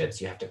scholarships,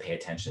 you have to pay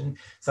attention.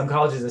 Some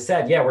colleges have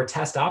said, yeah, we're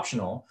test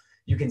optional.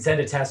 You can send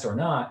a test or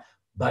not,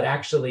 but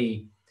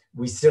actually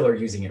we still are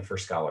using it for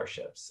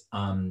scholarships.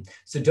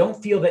 So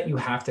don't feel that you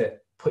have to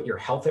put your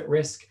health at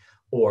risk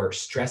or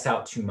stress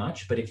out too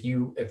much. But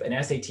if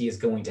an SAT is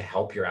going to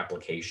help your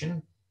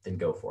application, then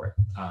go for it.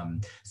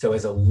 So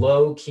as a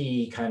low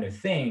key kind of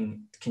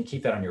thing, can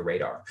keep that on your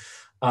radar.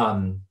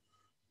 And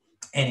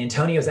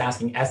Antonio's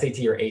asking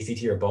SAT or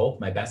ACT or both.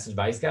 My best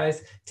advice,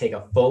 guys, take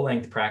a full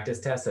length practice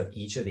test of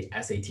each of the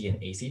SAT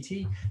and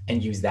ACT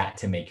and use that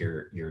to make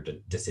your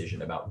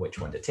decision about which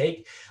one to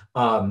take.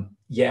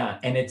 Yeah,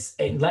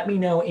 and let me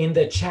know in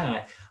the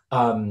chat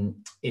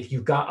if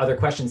you've got other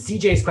questions.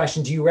 CJ's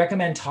question, do you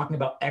recommend talking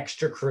about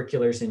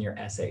extracurriculars in your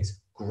essays?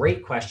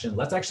 Great question.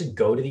 Let's actually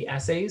go to the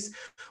essays.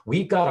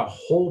 We've got a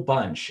whole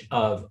bunch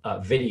of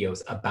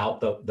videos about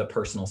the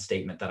personal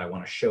statement that I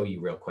want to show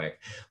you real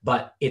quick,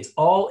 but it's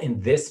all in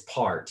this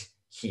part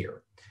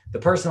here. The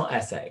personal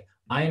essay.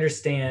 I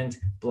understand,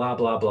 blah,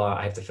 blah, blah.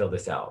 I have to fill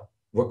this out.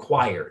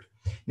 Required.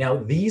 Now,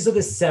 these are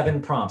the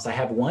 7 prompts. I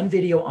have one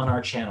video on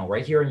our channel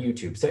right here on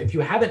YouTube. So if you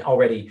haven't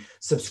already,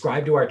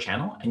 subscribe to our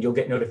channel and you'll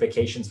get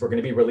notifications. We're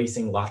going to be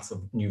releasing lots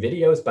of new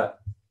videos, but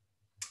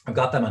I've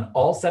got them on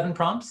all 7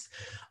 prompts.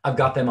 I've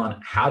got them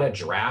on how to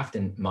draft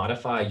and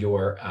modify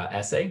your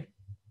essay.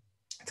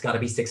 It's got to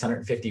be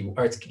 650,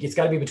 or it's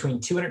got to be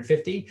between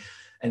 250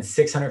 and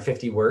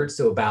 650 words.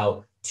 So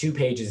about 2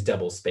 pages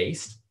double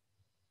spaced.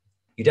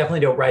 You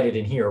definitely don't write it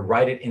in here,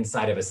 write it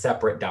inside of a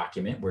separate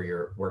document where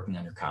you're working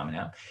on your Common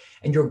App.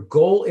 And your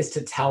goal is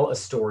to tell a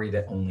story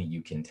that only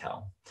you can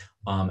tell.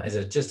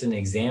 Just an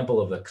example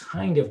of the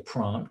kind of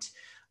prompt,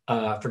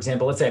 for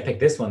example, let's say I pick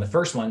this one, the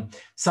first one.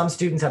 Some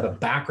students have a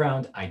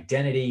background,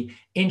 identity,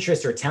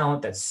 interest, or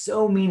talent that's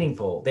so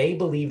meaningful, they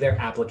believe their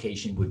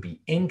application would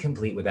be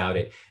incomplete without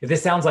it. If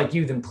this sounds like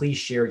you, then please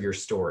share your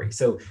story.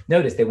 So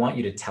notice they want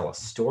you to tell a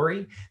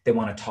story. They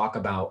want to talk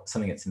about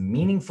something that's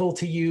meaningful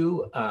to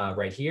you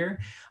right here.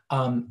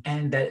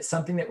 And that it's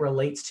something that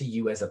relates to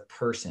you as a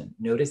person.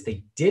 Notice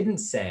they didn't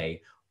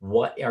say,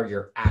 what are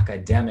your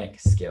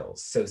academic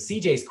skills? So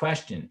CJ's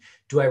question,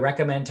 do I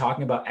recommend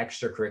talking about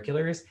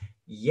extracurriculars?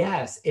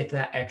 Yes, if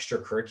that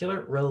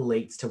extracurricular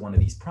relates to one of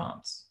these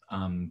prompts.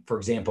 For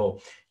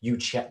example, you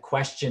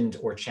questioned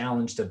or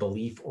challenged a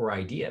belief or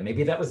idea.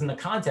 Maybe that was in the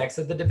context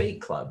of the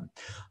debate club.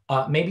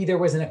 Maybe there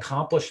was an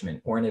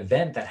accomplishment or an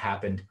event that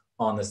happened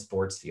on the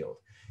sports field.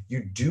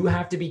 You do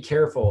have to be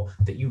careful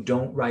that you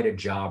don't write a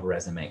job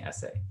resume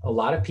essay. A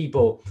lot of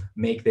people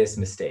make this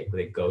mistake.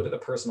 They go to the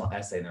personal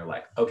essay and they're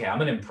like, okay, I'm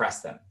gonna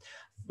impress them.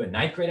 But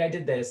ninth grade, I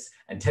did this,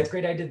 and 10th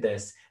grade, I did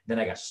this. Then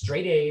I got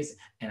straight A's,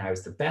 and I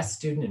was the best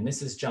student in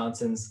Mrs.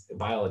 Johnson's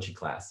biology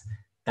class.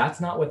 That's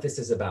not what this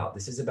is about.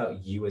 This is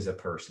about you as a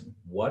person.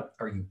 What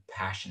are you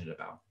passionate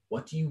about?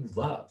 What do you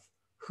love?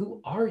 Who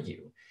are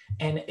you?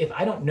 And if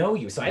I don't know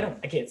you, so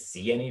I can't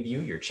see any of you,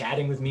 you're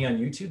chatting with me on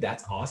YouTube,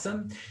 that's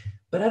awesome.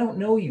 But I don't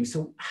know you.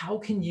 So how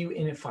can you,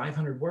 in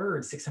 500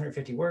 words,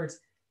 650 words,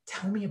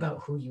 tell me about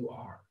who you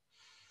are?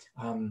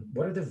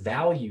 What are the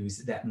values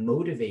that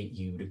motivate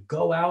you to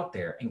go out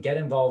there and get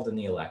involved in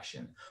the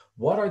election?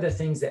 What are the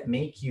things that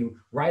make you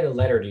write a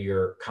letter to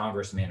your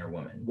congressman or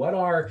woman? What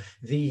are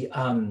the,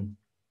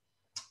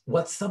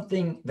 what's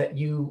something that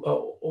you,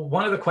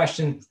 one of the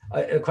questions,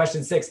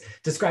 question 6,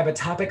 describe a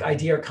topic,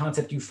 idea, or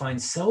concept you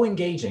find so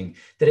engaging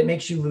that it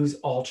makes you lose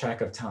all track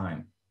of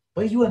time.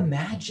 What do you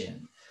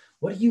imagine?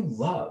 What do you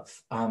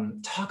love?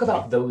 Talk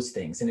about those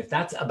things. And if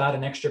that's about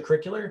an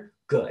extracurricular,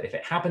 good. If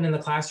it happened in the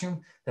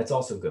classroom, that's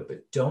also good.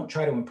 But don't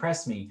try to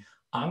impress me.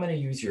 I'm going to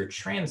use your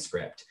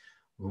transcript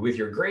with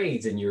your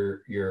grades and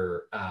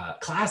your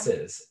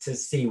classes to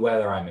see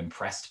whether I'm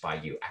impressed by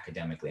you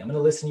academically. I'm going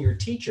to listen to your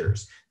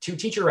teachers, 2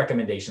 teacher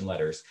recommendation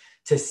letters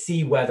to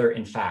see whether,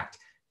 in fact,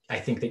 I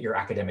think that you're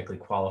academically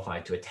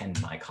qualified to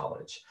attend my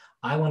college.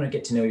 I want to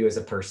get to know you as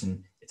a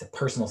person. It's a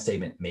personal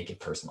statement, make it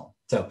personal.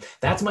 So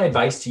that's my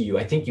advice to you.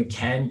 I think you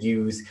can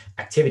use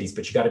activities,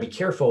 but you got to be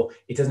careful.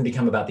 It doesn't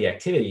become about the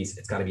activities.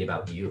 It's got to be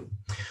about you.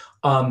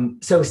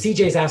 So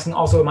CJ is asking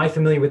also, am I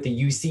familiar with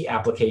the UC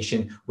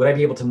application? Would I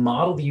be able to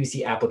model the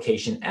UC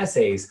application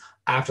essays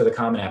after the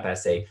Common App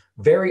essay?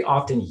 Very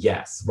often,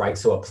 yes, right?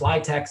 So Apply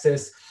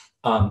Texas,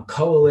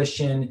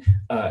 Coalition,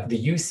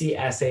 the UC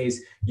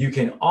essays, you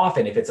can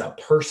often, if it's a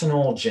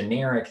personal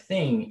generic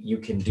thing, you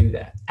can do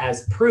that.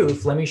 As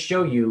proof, let me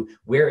show you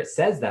where it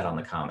says that on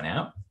the Common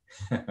App.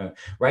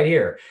 Right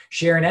here,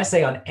 share an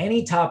essay on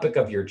any topic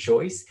of your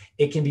choice.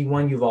 It can be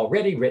one you've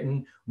already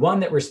written, one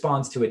that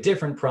responds to a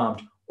different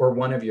prompt, or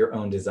one of your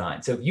own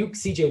design. So if you,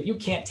 CJ, if you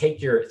can't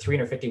take your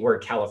 350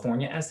 word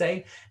California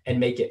essay and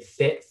make it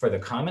fit for the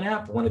Common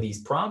App, one of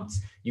these prompts,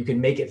 you can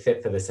make it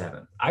fit for the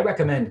 7th. I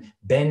recommend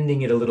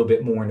bending it a little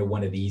bit more into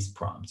one of these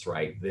prompts,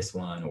 right? This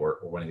one or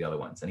one of the other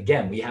ones. And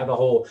again, we have a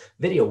whole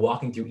video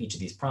walking through each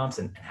of these prompts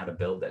and how to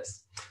build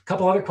this. A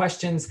couple other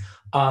questions.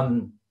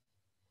 I'll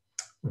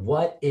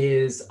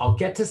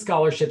get to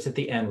scholarships at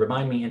the end.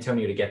 Remind me,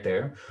 Antonio, to get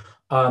there.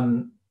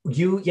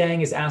 Yu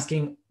Yang is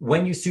asking,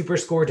 when you super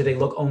score, do they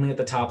look only at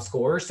the top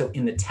score? So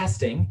in the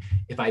testing,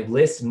 if I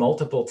list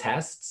multiple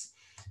tests,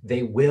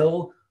 they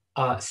will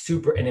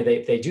and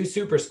if they do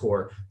super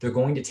score, they're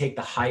going to take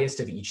the highest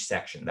of each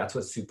section. That's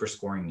what super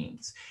scoring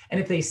means.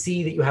 And if they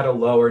see that you had a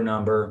lower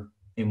number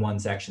in one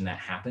section, that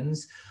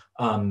happens.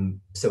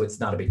 So it's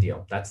not a big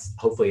deal. That's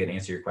hopefully an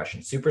answer to your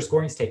question. Super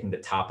scoring is taking the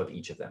top of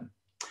each of them.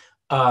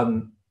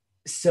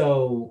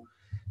 So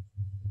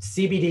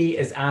CBD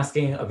is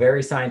asking a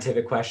very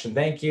scientific question.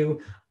 Thank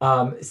you.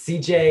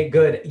 CJ,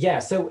 good. Yeah,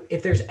 so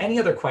if there's any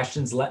other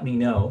questions, let me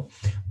know.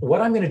 What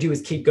I'm going to do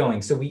is keep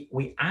going. So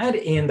we add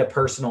in the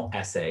personal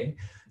essay.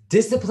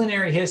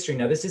 Disciplinary history.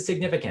 Now, this is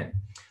significant.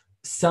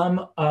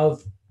 Some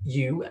of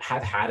you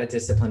have had a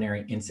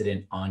disciplinary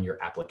incident on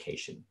your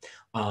application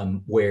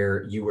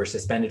where you were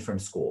suspended from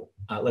school.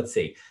 Let's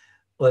see,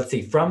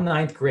 from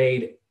 9th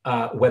grade,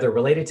 whether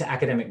related to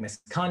academic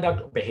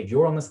misconduct, or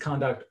behavioral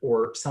misconduct,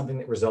 or something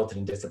that resulted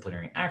in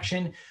disciplinary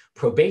action,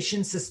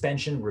 probation,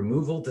 suspension,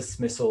 removal,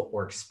 dismissal,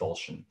 or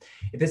expulsion.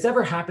 If this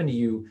ever happened to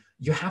you,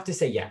 you have to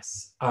say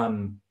yes,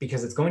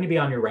 because it's going to be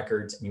on your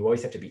records and you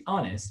always have to be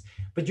honest,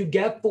 but you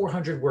get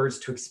 400 words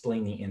to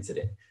explain the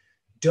incident.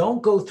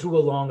 Don't go through a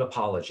long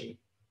apology.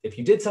 If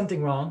you did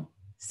something wrong,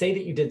 say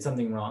that you did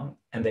something wrong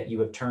and that you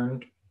have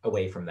turned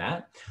away from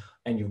that.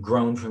 and you've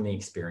grown from the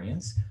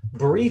experience.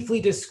 Briefly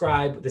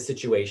describe the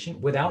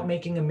situation without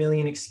making a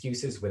million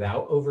excuses,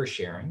 without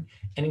oversharing,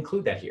 and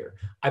include that here.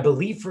 I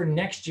believe for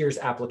next year's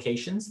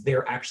applications,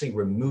 they're actually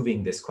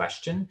removing this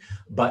question.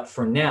 But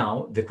for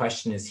now, the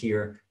question is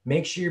here.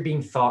 Make sure you're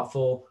being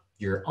thoughtful,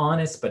 you're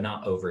honest, but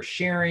not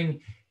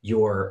oversharing.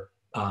 You're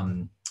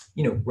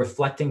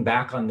reflecting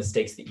back on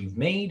mistakes that you've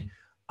made,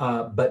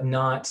 but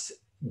not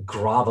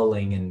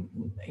groveling. And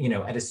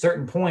at a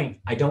certain point,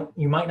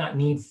 you might not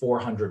need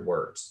 400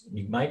 words.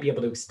 You might be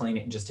able to explain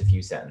it in just a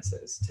few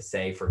sentences. To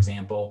say, for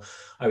example,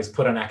 I was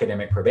put on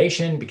academic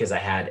probation because I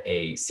had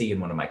a C in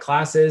one of my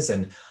classes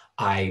and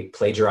I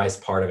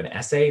plagiarized part of an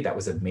essay. That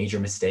was a major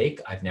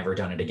mistake. I've never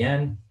done it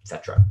again,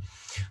 etc.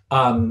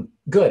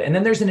 Good. And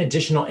then there's an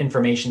additional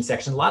information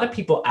section. A lot of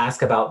people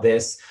ask about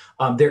this.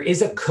 There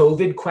is a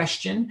COVID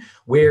question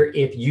where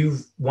if you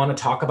want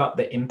to talk about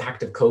the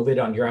impact of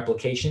COVID on your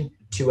application,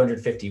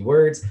 250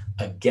 words.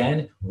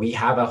 Again, we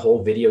have a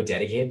whole video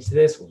dedicated to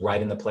this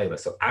right in the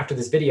playlist. So after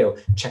this video,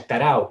 check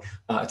that out.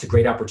 It's a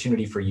great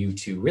opportunity for you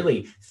to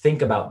really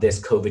think about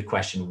this COVID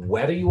question,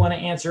 whether you want to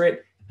answer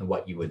it and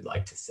what you would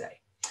like to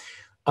say.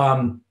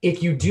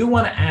 If you do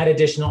want to add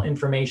additional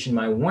information,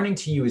 my warning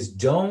to you is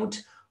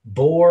don't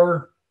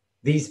bore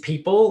these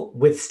people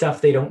with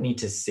stuff they don't need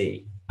to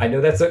see. I know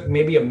that's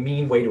maybe a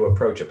mean way to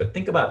approach it, but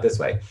think about it this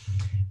way.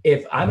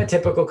 If I'm a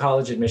typical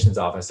college admissions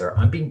officer,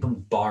 I'm being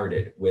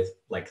bombarded with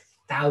like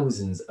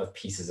thousands of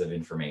pieces of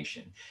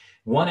information.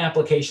 One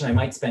application, I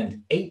might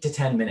spend 8 to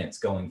 10 minutes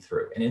going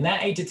through. And in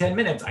that 8 to 10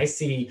 minutes, I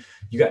see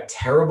you got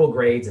terrible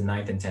grades in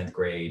 9th and 10th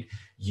grade.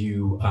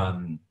 Your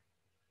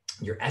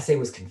essay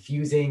was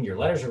confusing. Your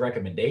letters of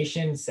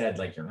recommendation said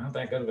like, you're not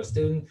that good of a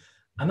student.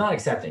 I'm not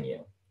accepting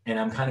you. And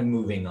I'm kind of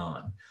moving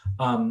on.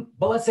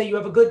 But let's say you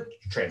have a good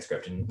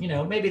transcript and,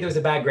 maybe there's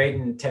a bad grade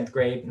in 10th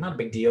grade, not a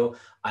big deal.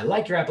 I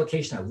like your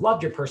application. I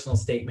loved your personal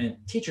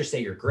statement. Teachers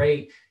say you're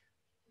great.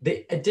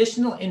 The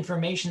additional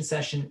information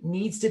session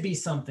needs to be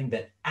something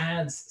that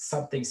adds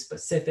something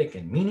specific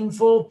and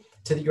meaningful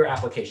to your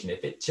application.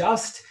 If it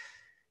just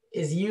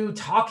is you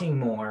talking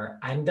more,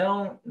 I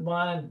don't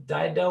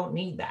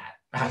need that.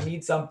 I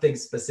need something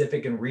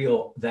specific and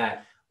real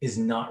that is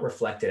not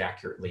reflected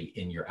accurately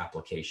in your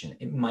application.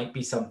 It might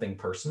be something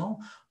personal.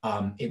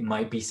 It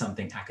might be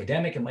something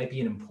academic. It might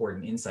be an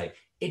important insight.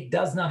 It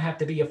does not have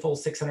to be a full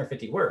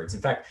 650 words. In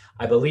fact,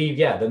 I believe,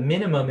 the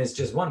minimum is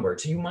just 1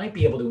 word. So you might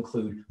be able to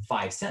include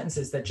 5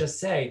 sentences that just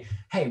say,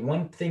 hey,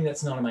 one thing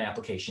that's not in my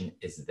application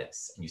is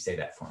this. And you say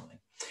that formally.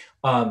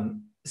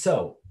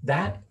 So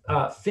that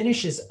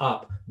finishes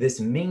up this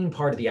main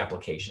part of the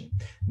application.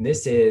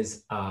 This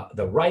is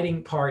the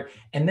writing part.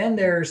 And then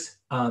there's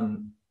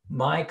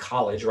my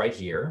college right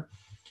here.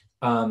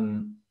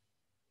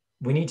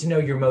 We need to know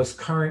your most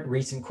current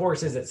recent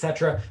courses,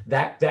 etc.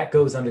 That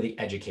goes under the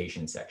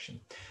education section.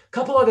 A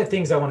couple other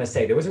things I want to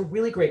say. There was a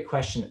really great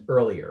question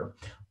earlier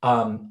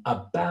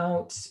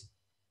about,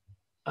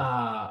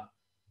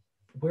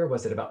 where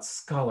was it? About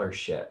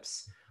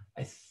scholarships.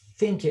 I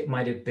think it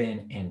might have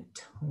been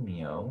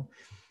Antonio.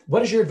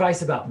 What is your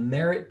advice about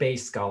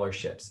merit-based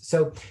scholarships?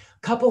 So a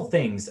couple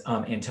things,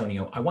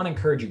 Antonio, I want to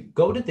encourage you,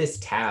 go to this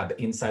tab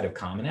inside of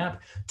Common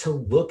App to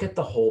look at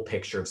the whole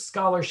picture of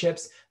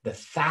scholarships, the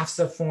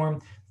FAFSA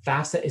form.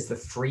 FAFSA is the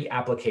free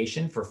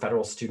application for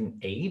federal student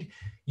aid.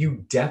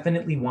 You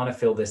definitely want to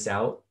fill this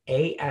out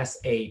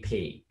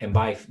ASAP. And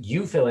by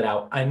you fill it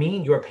out, I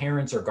mean your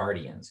parents or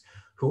guardians.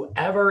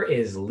 Whoever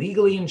is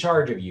legally in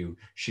charge of you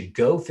should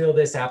go fill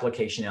this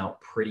application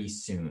out pretty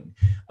soon.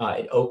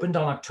 It opened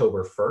on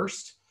October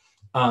 1st.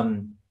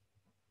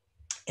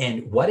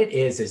 And what it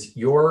is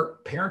your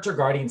parents or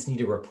guardians need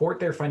to report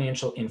their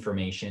financial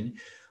information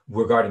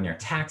regarding their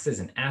taxes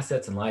and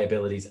assets and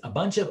liabilities, a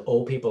bunch of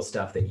old people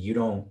stuff that you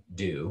don't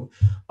do.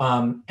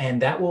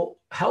 And that will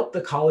help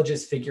the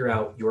colleges figure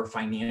out your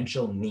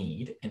financial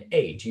need and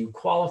aid. Do you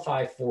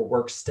qualify for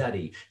work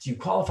study? Do you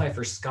qualify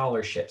for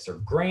scholarships or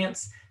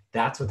grants?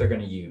 That's what they're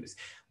going to use.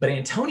 But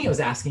Antonio's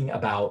asking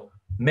about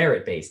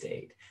merit-based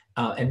aid.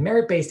 And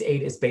merit-based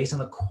aid is based on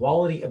the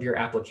quality of your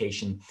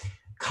application.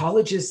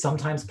 Colleges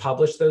sometimes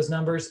publish those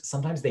numbers,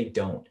 sometimes they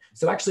don't.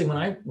 So actually,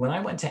 when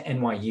I went to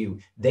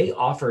NYU, they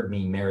offered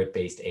me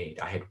merit-based aid.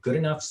 I had good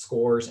enough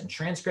scores and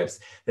transcripts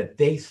that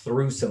they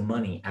threw some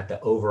money at the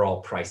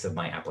overall price of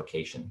my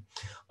application.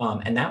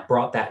 And that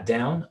brought that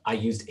down. I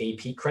used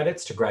AP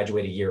credits to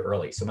graduate a year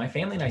early. So my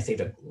family and I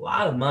saved a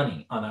lot of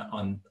money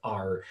on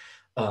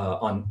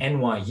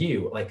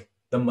NYU, like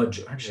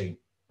the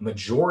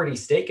majority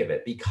stake of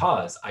it,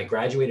 because I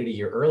graduated a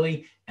year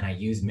early and I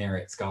used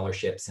merit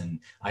scholarships and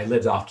I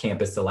lived off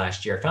campus the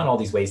last year. I found all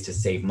these ways to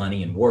save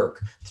money and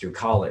work through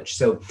college.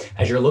 So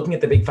as you're looking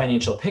at the big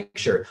financial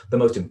picture, the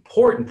most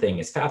important thing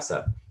is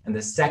FAFSA. And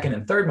the second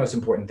and third most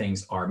important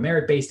things are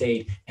merit-based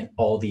aid and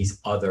all these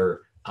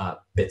other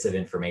bits of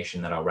information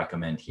that I'll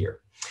recommend here.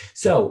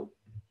 So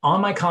on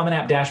my Common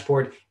App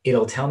dashboard,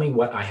 it'll tell me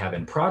what I have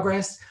in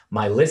progress,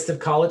 my list of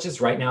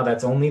colleges. Right now,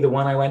 that's only the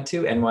one I went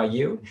to,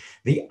 NYU.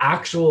 The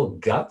actual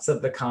guts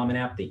of the Common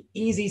App, the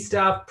easy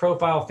stuff,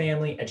 profile,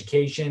 family,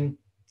 education,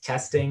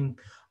 testing.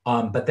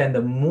 But then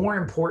the more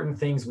important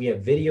things, we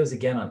have videos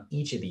again on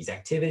each of these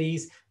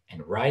activities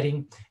and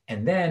writing.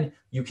 And then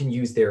you can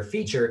use their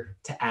feature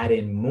to add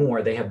in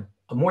more. They have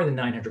more than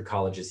 900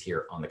 colleges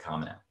here on the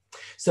Common App.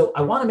 So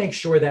I want to make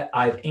sure that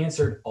I've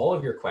answered all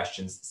of your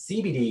questions.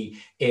 CBD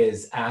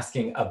is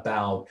asking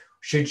about,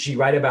 should she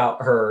write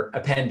about her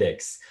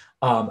appendix?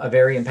 A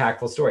very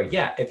impactful story.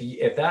 Yeah,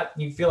 if that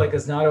you feel like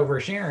it's not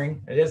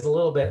oversharing, it is a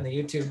little bit in the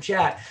YouTube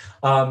chat,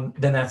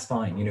 then that's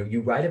fine. You know,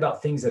 you write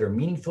about things that are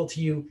meaningful to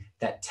you,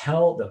 that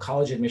tell the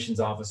college admissions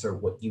officer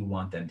what you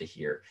want them to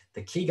hear.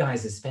 The key,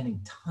 guys, is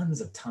spending tons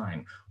of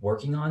time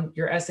working on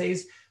your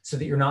essays so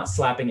that you're not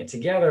slapping it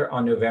together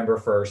on November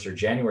 1st or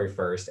January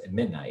 1st at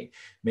midnight.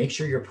 Make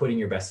sure you're putting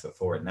your best foot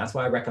forward. And that's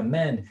why I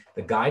recommend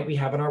the guide we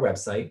have on our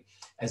website,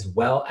 as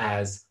well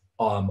as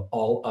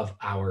all of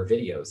our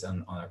videos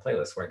on our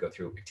playlist, where I go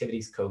through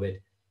activities, COVID,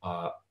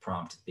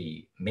 prompt,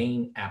 the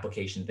main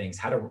application things,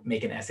 how to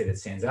make an essay that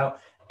stands out,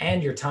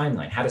 and your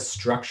timeline, how to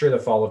structure the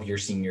fall of your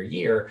senior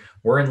year.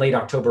 We're in late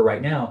October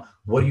right now.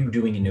 What are you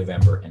doing in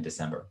November and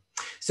December?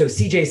 So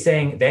CJ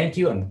saying, thank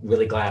you. I'm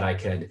really glad I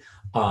could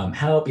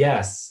help.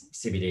 Yes,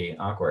 CBD,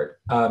 awkward.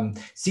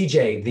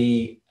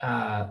 CJ,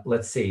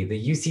 let's see,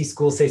 the UC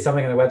schools say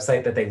something on the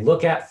website that they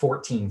look at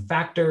 14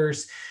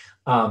 factors.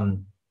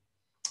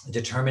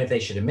 Determine if they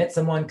should admit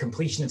someone,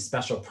 completion of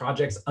special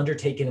projects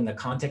undertaken in the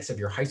context of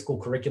your high school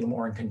curriculum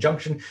or in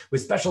conjunction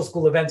with special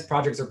school events,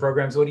 projects, or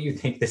programs. What do you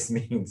think this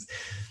means?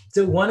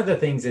 So one of the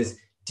things is,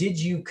 did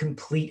you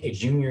complete a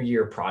junior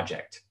year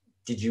project?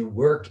 Did you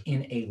work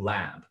in a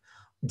lab?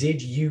 Did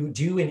you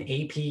do an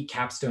AP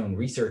capstone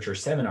research or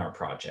seminar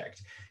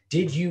project?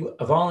 Did you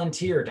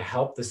volunteer to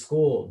help the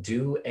school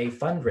do a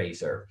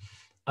fundraiser?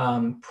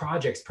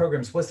 Projects,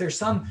 programs, was there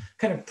some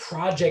kind of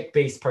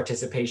project-based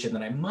participation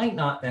that I might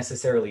not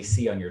necessarily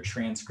see on your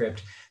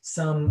transcript?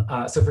 So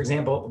for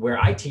example, where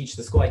I teach,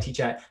 the school I teach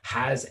at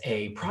has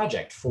a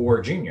project for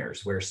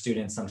juniors where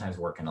students sometimes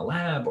work in a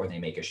lab, or they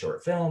make a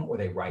short film, or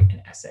they write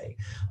an essay.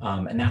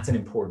 And that's an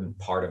important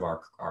part of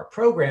our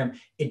program.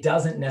 It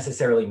doesn't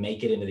necessarily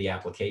make it into the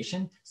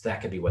application, so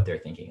that could be what they're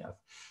thinking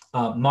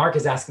of. Mark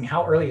is asking,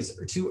 how early is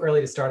too early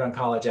to start on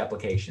college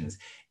applications?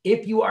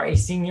 If you are a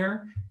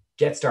senior,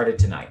 get started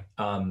tonight,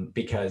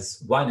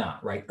 because why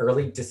not, right?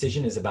 Early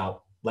decision is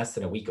about less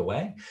than a week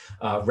away.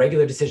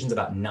 Regular decision is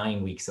about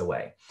 9 weeks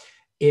away.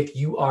 If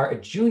you are a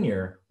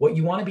junior, what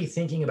you want to be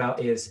thinking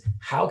about is,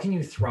 how can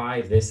you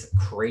thrive this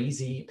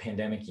crazy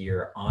pandemic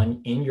year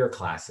in your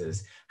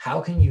classes? How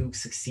can you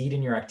succeed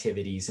in your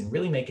activities and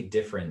really make a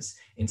difference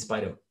in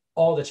spite of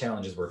all the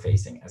challenges we're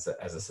facing as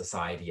a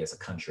society, as a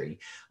country,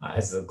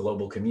 as a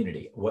global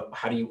community?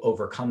 How do you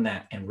overcome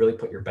that and really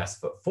put your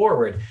best foot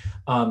forward?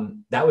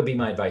 That would be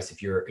my advice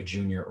if you're a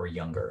junior or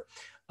younger.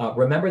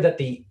 Remember that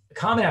the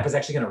Common App is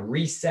actually going to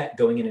reset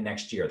going into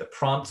next year. The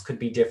prompts could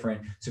be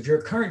different. So if you're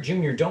a current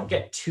junior, don't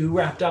get too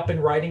wrapped up in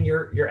writing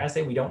your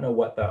essay. We don't know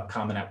what the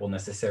Common App will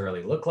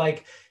necessarily look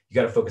like. You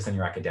got to focus on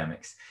your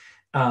academics.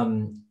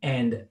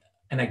 And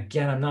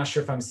again, I'm not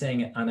sure if I'm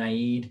saying it,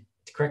 Anaid.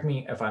 Correct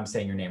me if I'm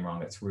saying your name wrong.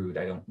 That's rude.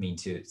 I don't mean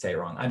to say it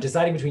wrong. I'm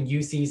deciding between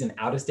UCs and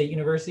out-of-state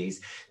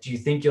universities. Do you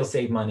think you'll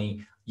save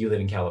money? You live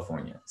in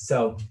California.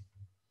 So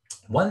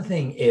one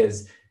thing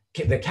is,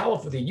 the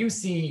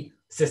UC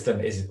system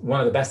is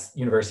one of the best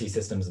university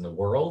systems in the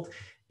world.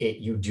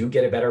 You do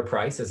get a better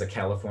price as a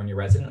California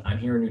resident. I'm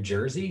here in New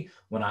Jersey.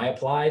 When I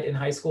applied in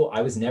high school,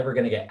 I was never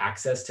going to get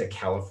access to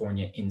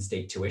California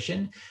in-state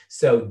tuition.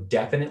 So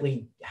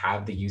definitely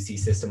have the UC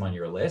system on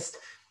your list.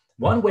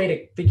 One way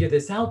to figure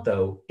this out,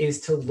 though,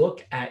 is to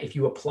look at, if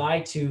you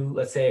apply to,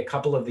 let's say, a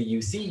couple of the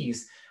UCs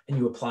and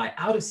you apply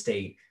out of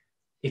state,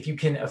 if you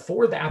can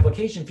afford the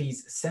application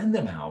fees, send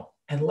them out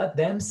and let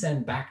them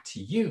send back to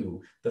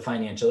you the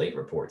financial aid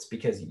reports,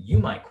 because you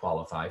might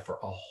qualify for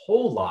a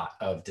whole lot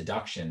of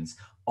deductions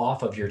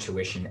off of your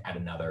tuition at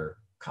another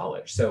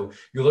college. So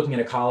you're looking at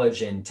a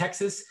college in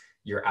Texas,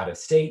 you're out of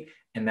state,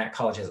 and that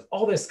college has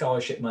all this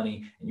scholarship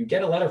money, and you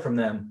get a letter from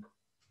them.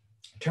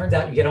 Turns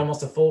out you get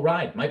almost a full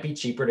ride. Might be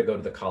cheaper to go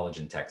to the college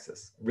in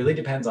Texas. It really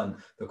depends on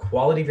the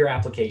quality of your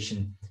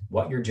application,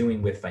 what you're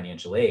doing with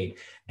financial aid.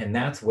 And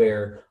that's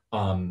where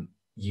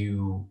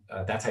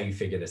that's how you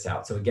figure this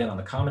out. So again, on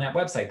the Common App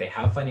website, they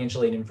have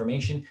financial aid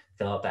information.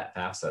 Fill out that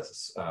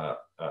FAFSA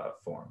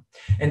form.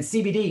 And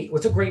CBD,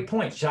 what's a great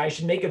point? I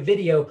should make a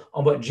video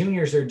on what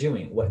juniors are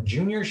doing, what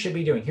juniors should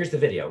be doing. Here's the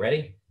video.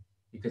 Ready?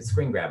 You could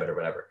screen grab it or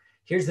whatever.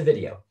 Here's the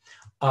video.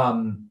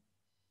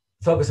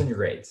 Focus on your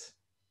grades.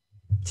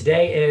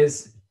 Today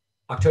is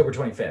October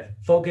 25th.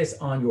 Focus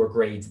on your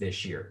grades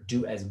this year.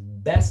 Do as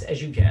best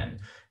as you can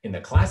in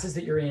the classes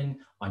that you're in,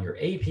 on your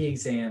AP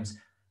exams.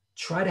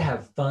 Try to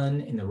have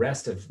fun in the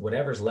rest of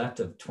whatever's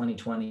left of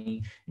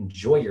 2020.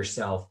 Enjoy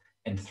yourself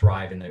and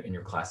thrive in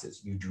your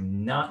classes. You do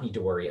not need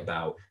to worry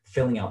about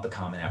filling out the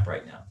Common App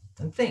right now.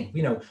 And think,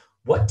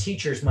 what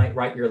teachers might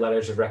write your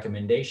letters of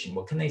recommendation?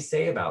 What can they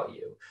say about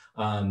you?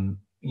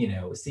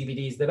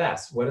 CBD is the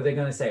best. What are they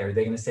going to say? Are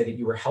they going to say that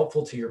you were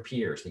helpful to your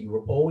peers, that you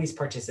were always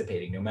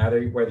participating, no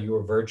matter whether you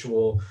were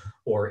virtual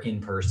or in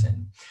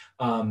person?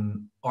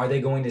 Are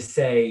they going to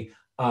say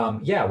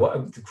Yeah,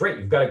 well, great.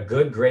 You've got a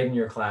good grade in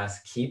your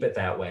class. Keep it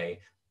that way.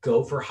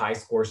 Go for high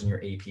scores in your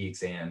AP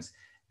exams.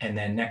 And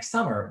then next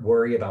summer,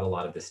 worry about a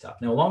lot of this stuff.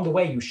 Now, along the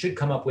way, you should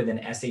come up with an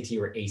SAT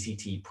or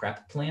ACT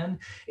prep plan.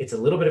 It's a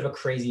little bit of a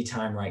crazy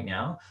time right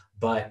now,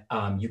 but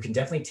you can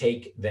definitely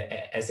take the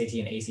SAT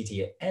and ACT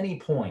at any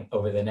point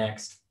over the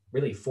next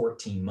really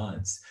 14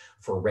 months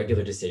for a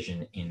regular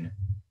decision in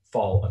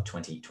fall of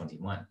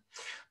 2021.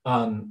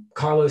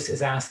 Carlos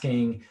is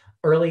asking,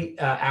 early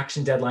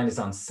action deadline is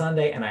on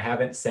Sunday and I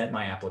haven't sent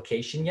my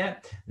application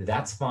yet.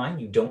 That's fine.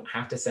 You don't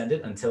have to send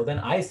it until then.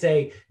 I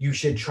say you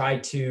should try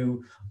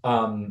to,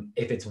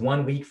 if it's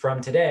 1 week from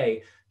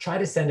today, try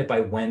to send it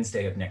by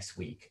Wednesday of next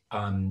week.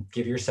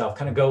 Give yourself,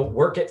 kind of go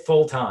work it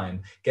full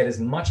time, get as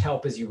much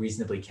help as you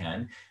reasonably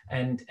can,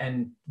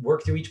 and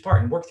work through each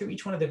part and work through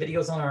each one of the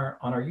videos on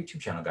our YouTube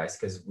channel, guys,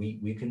 because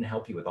we can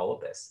help you with all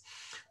of this.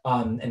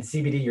 And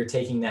CBD, you're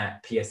taking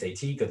that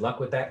PSAT. Good luck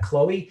with that.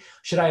 Chloe,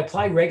 should I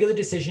apply regular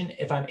decision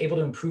if I'm able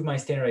to improve my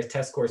standardized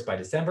test scores by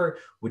December?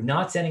 Would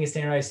not sending a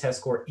standardized test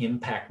score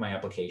impact my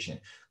application?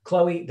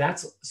 Chloe,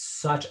 that's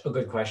such a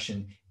good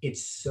question.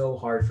 It's so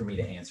hard for me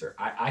to answer.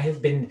 I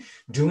have been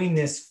doing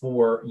this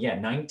for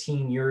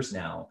 19 years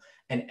now.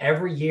 And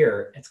every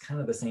year it's kind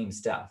of the same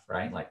stuff,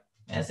 right? Like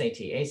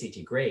SAT,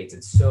 ACT grades.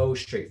 It's so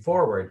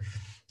straightforward.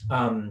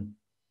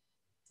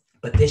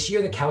 But this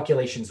year, the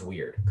calculation's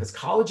weird because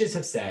colleges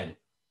have said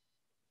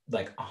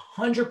like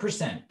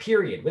 100%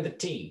 period with a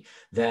T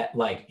that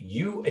like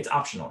it's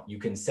optional. You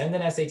can send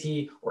an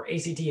SAT or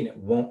ACT and it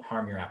won't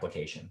harm your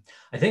application.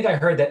 I think I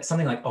heard that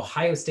something like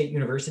Ohio State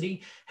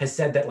University has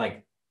said that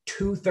like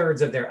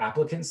 2/3 of their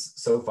applicants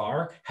so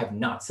far have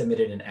not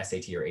submitted an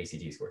SAT or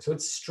ACT score. So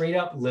it's straight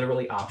up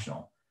literally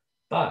optional.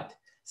 But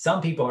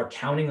some people are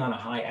counting on a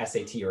high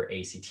SAT or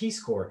ACT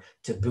score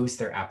to boost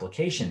their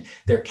application.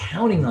 They're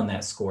counting on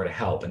that score to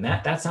help. And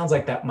that sounds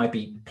like that might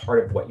be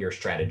part of what your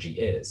strategy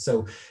is.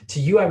 So to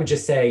you, I would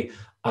just say,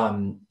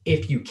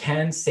 if you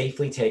can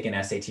safely take an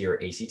SAT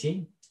or ACT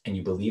and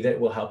you believe that it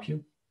will help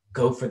you,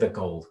 go for the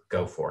gold,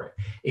 go for it.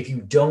 If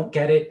you don't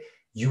get it,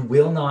 you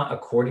will not,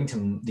 according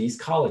to these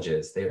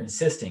colleges, they're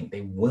insisting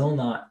they will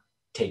not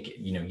take it,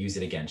 use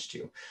it against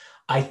you.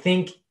 I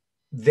think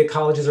the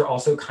colleges are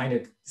also kind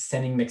of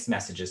sending mixed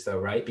messages though,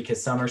 right?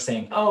 Because some are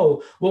saying,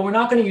 oh, well, we're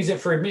not going to use it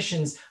for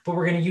admissions, but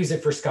we're going to use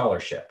it for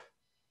scholarship,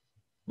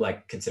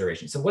 like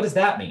consideration. So what does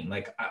that mean?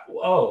 Like,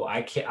 oh,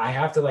 I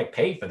have to like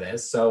pay for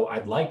this. So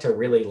I'd like to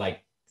really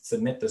like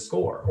submit the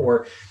score,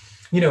 or,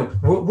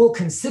 we'll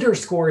consider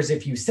scores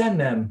if you send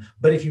them,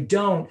 but if you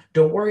don't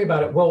worry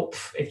about it. Well,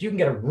 if you can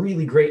get a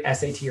really great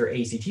SAT or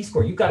ACT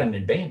score, you've got an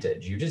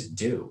advantage. You just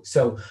do.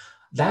 So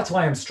that's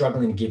why I'm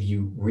struggling to give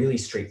you really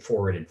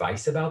straightforward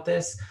advice about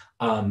this.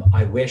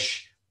 I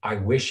wish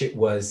it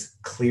was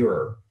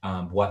clearer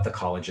what the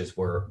colleges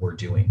were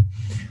doing.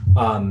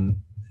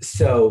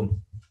 So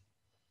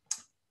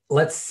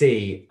let's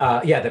see.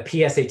 The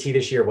PSAT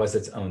this year was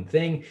its own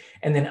thing.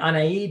 And then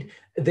Anaid,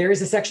 there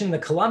is a section in the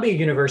Columbia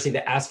University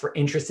that asks for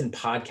interest in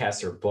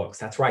podcasts or books.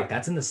 That's right.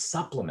 That's in the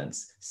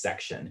supplements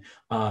section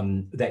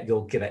that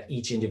you'll get that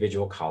each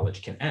individual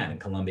college can add. And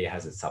Columbia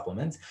has its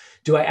supplements.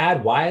 Do I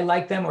add why I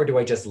like them or do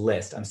I just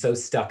list? I'm so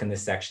stuck in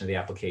this section of the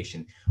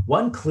application.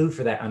 One clue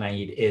for that,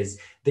 Anaid, is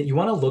that you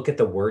want to look at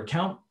the word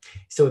count.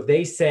 So if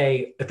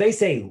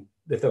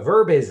the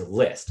verb is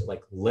list,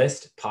 like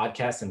list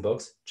podcasts and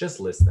books, just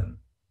list them.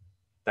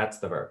 That's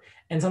the verb.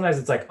 And sometimes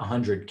it's like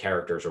 100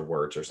 characters or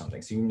words or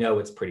something. So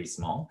it's pretty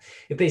small.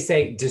 If they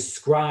say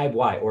describe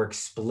why or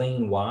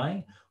explain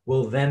why,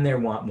 well, then they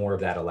want more of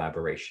that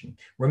elaboration.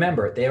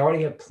 Remember, they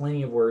already have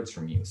plenty of words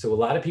from you. So a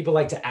lot of people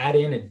like to add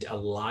in a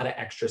lot of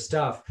extra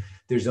stuff.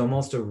 There's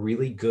almost a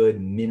really good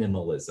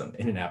minimalism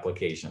in an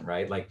application,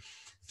 right? Like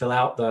fill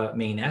out the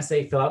main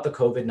essay, fill out the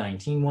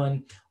COVID-19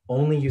 one,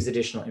 only use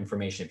additional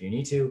information if you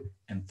need to,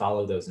 and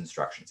follow those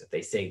instructions. If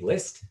they say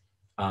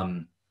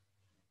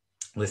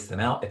list them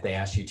out. If they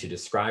ask you to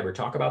describe or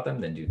talk about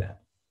them, then do that.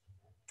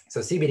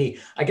 So CBD,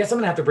 I guess I'm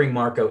gonna have to bring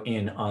Marco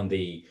in on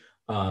the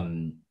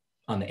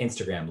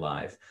Instagram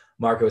live.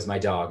 Marco is my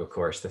dog, of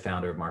course, the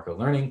founder of Marco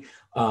Learning,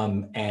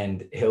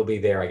 and he'll be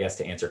there, I guess,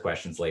 to answer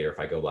questions later if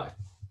I go live.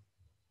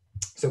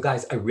 So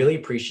guys, I really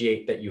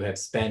appreciate that you have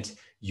spent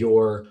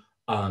your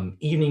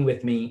evening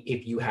with me.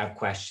 If you have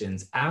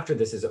questions after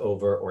this is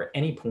over or at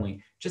any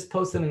point, just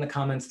post them in the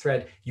comments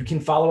thread. You can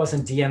follow us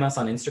and DM us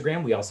on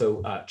Instagram. We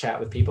also chat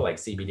with people like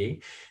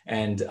CBD,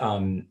 and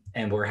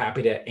we're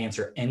happy to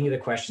answer any of the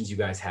questions you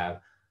guys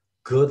have.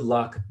 Good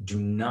luck. Do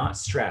not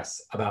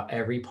stress about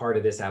every part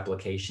of this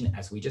application.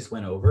 As we just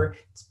went over,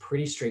 it's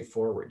pretty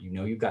straightforward.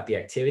 You've got the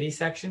activity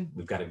section.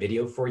 We've got a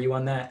video for you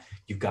on that.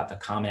 You've got the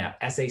Common App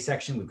essay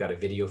section. We've got a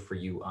video for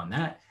you on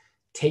that.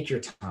 Take your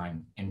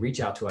time and reach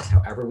out to us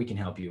however we can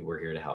help you. We're here to help.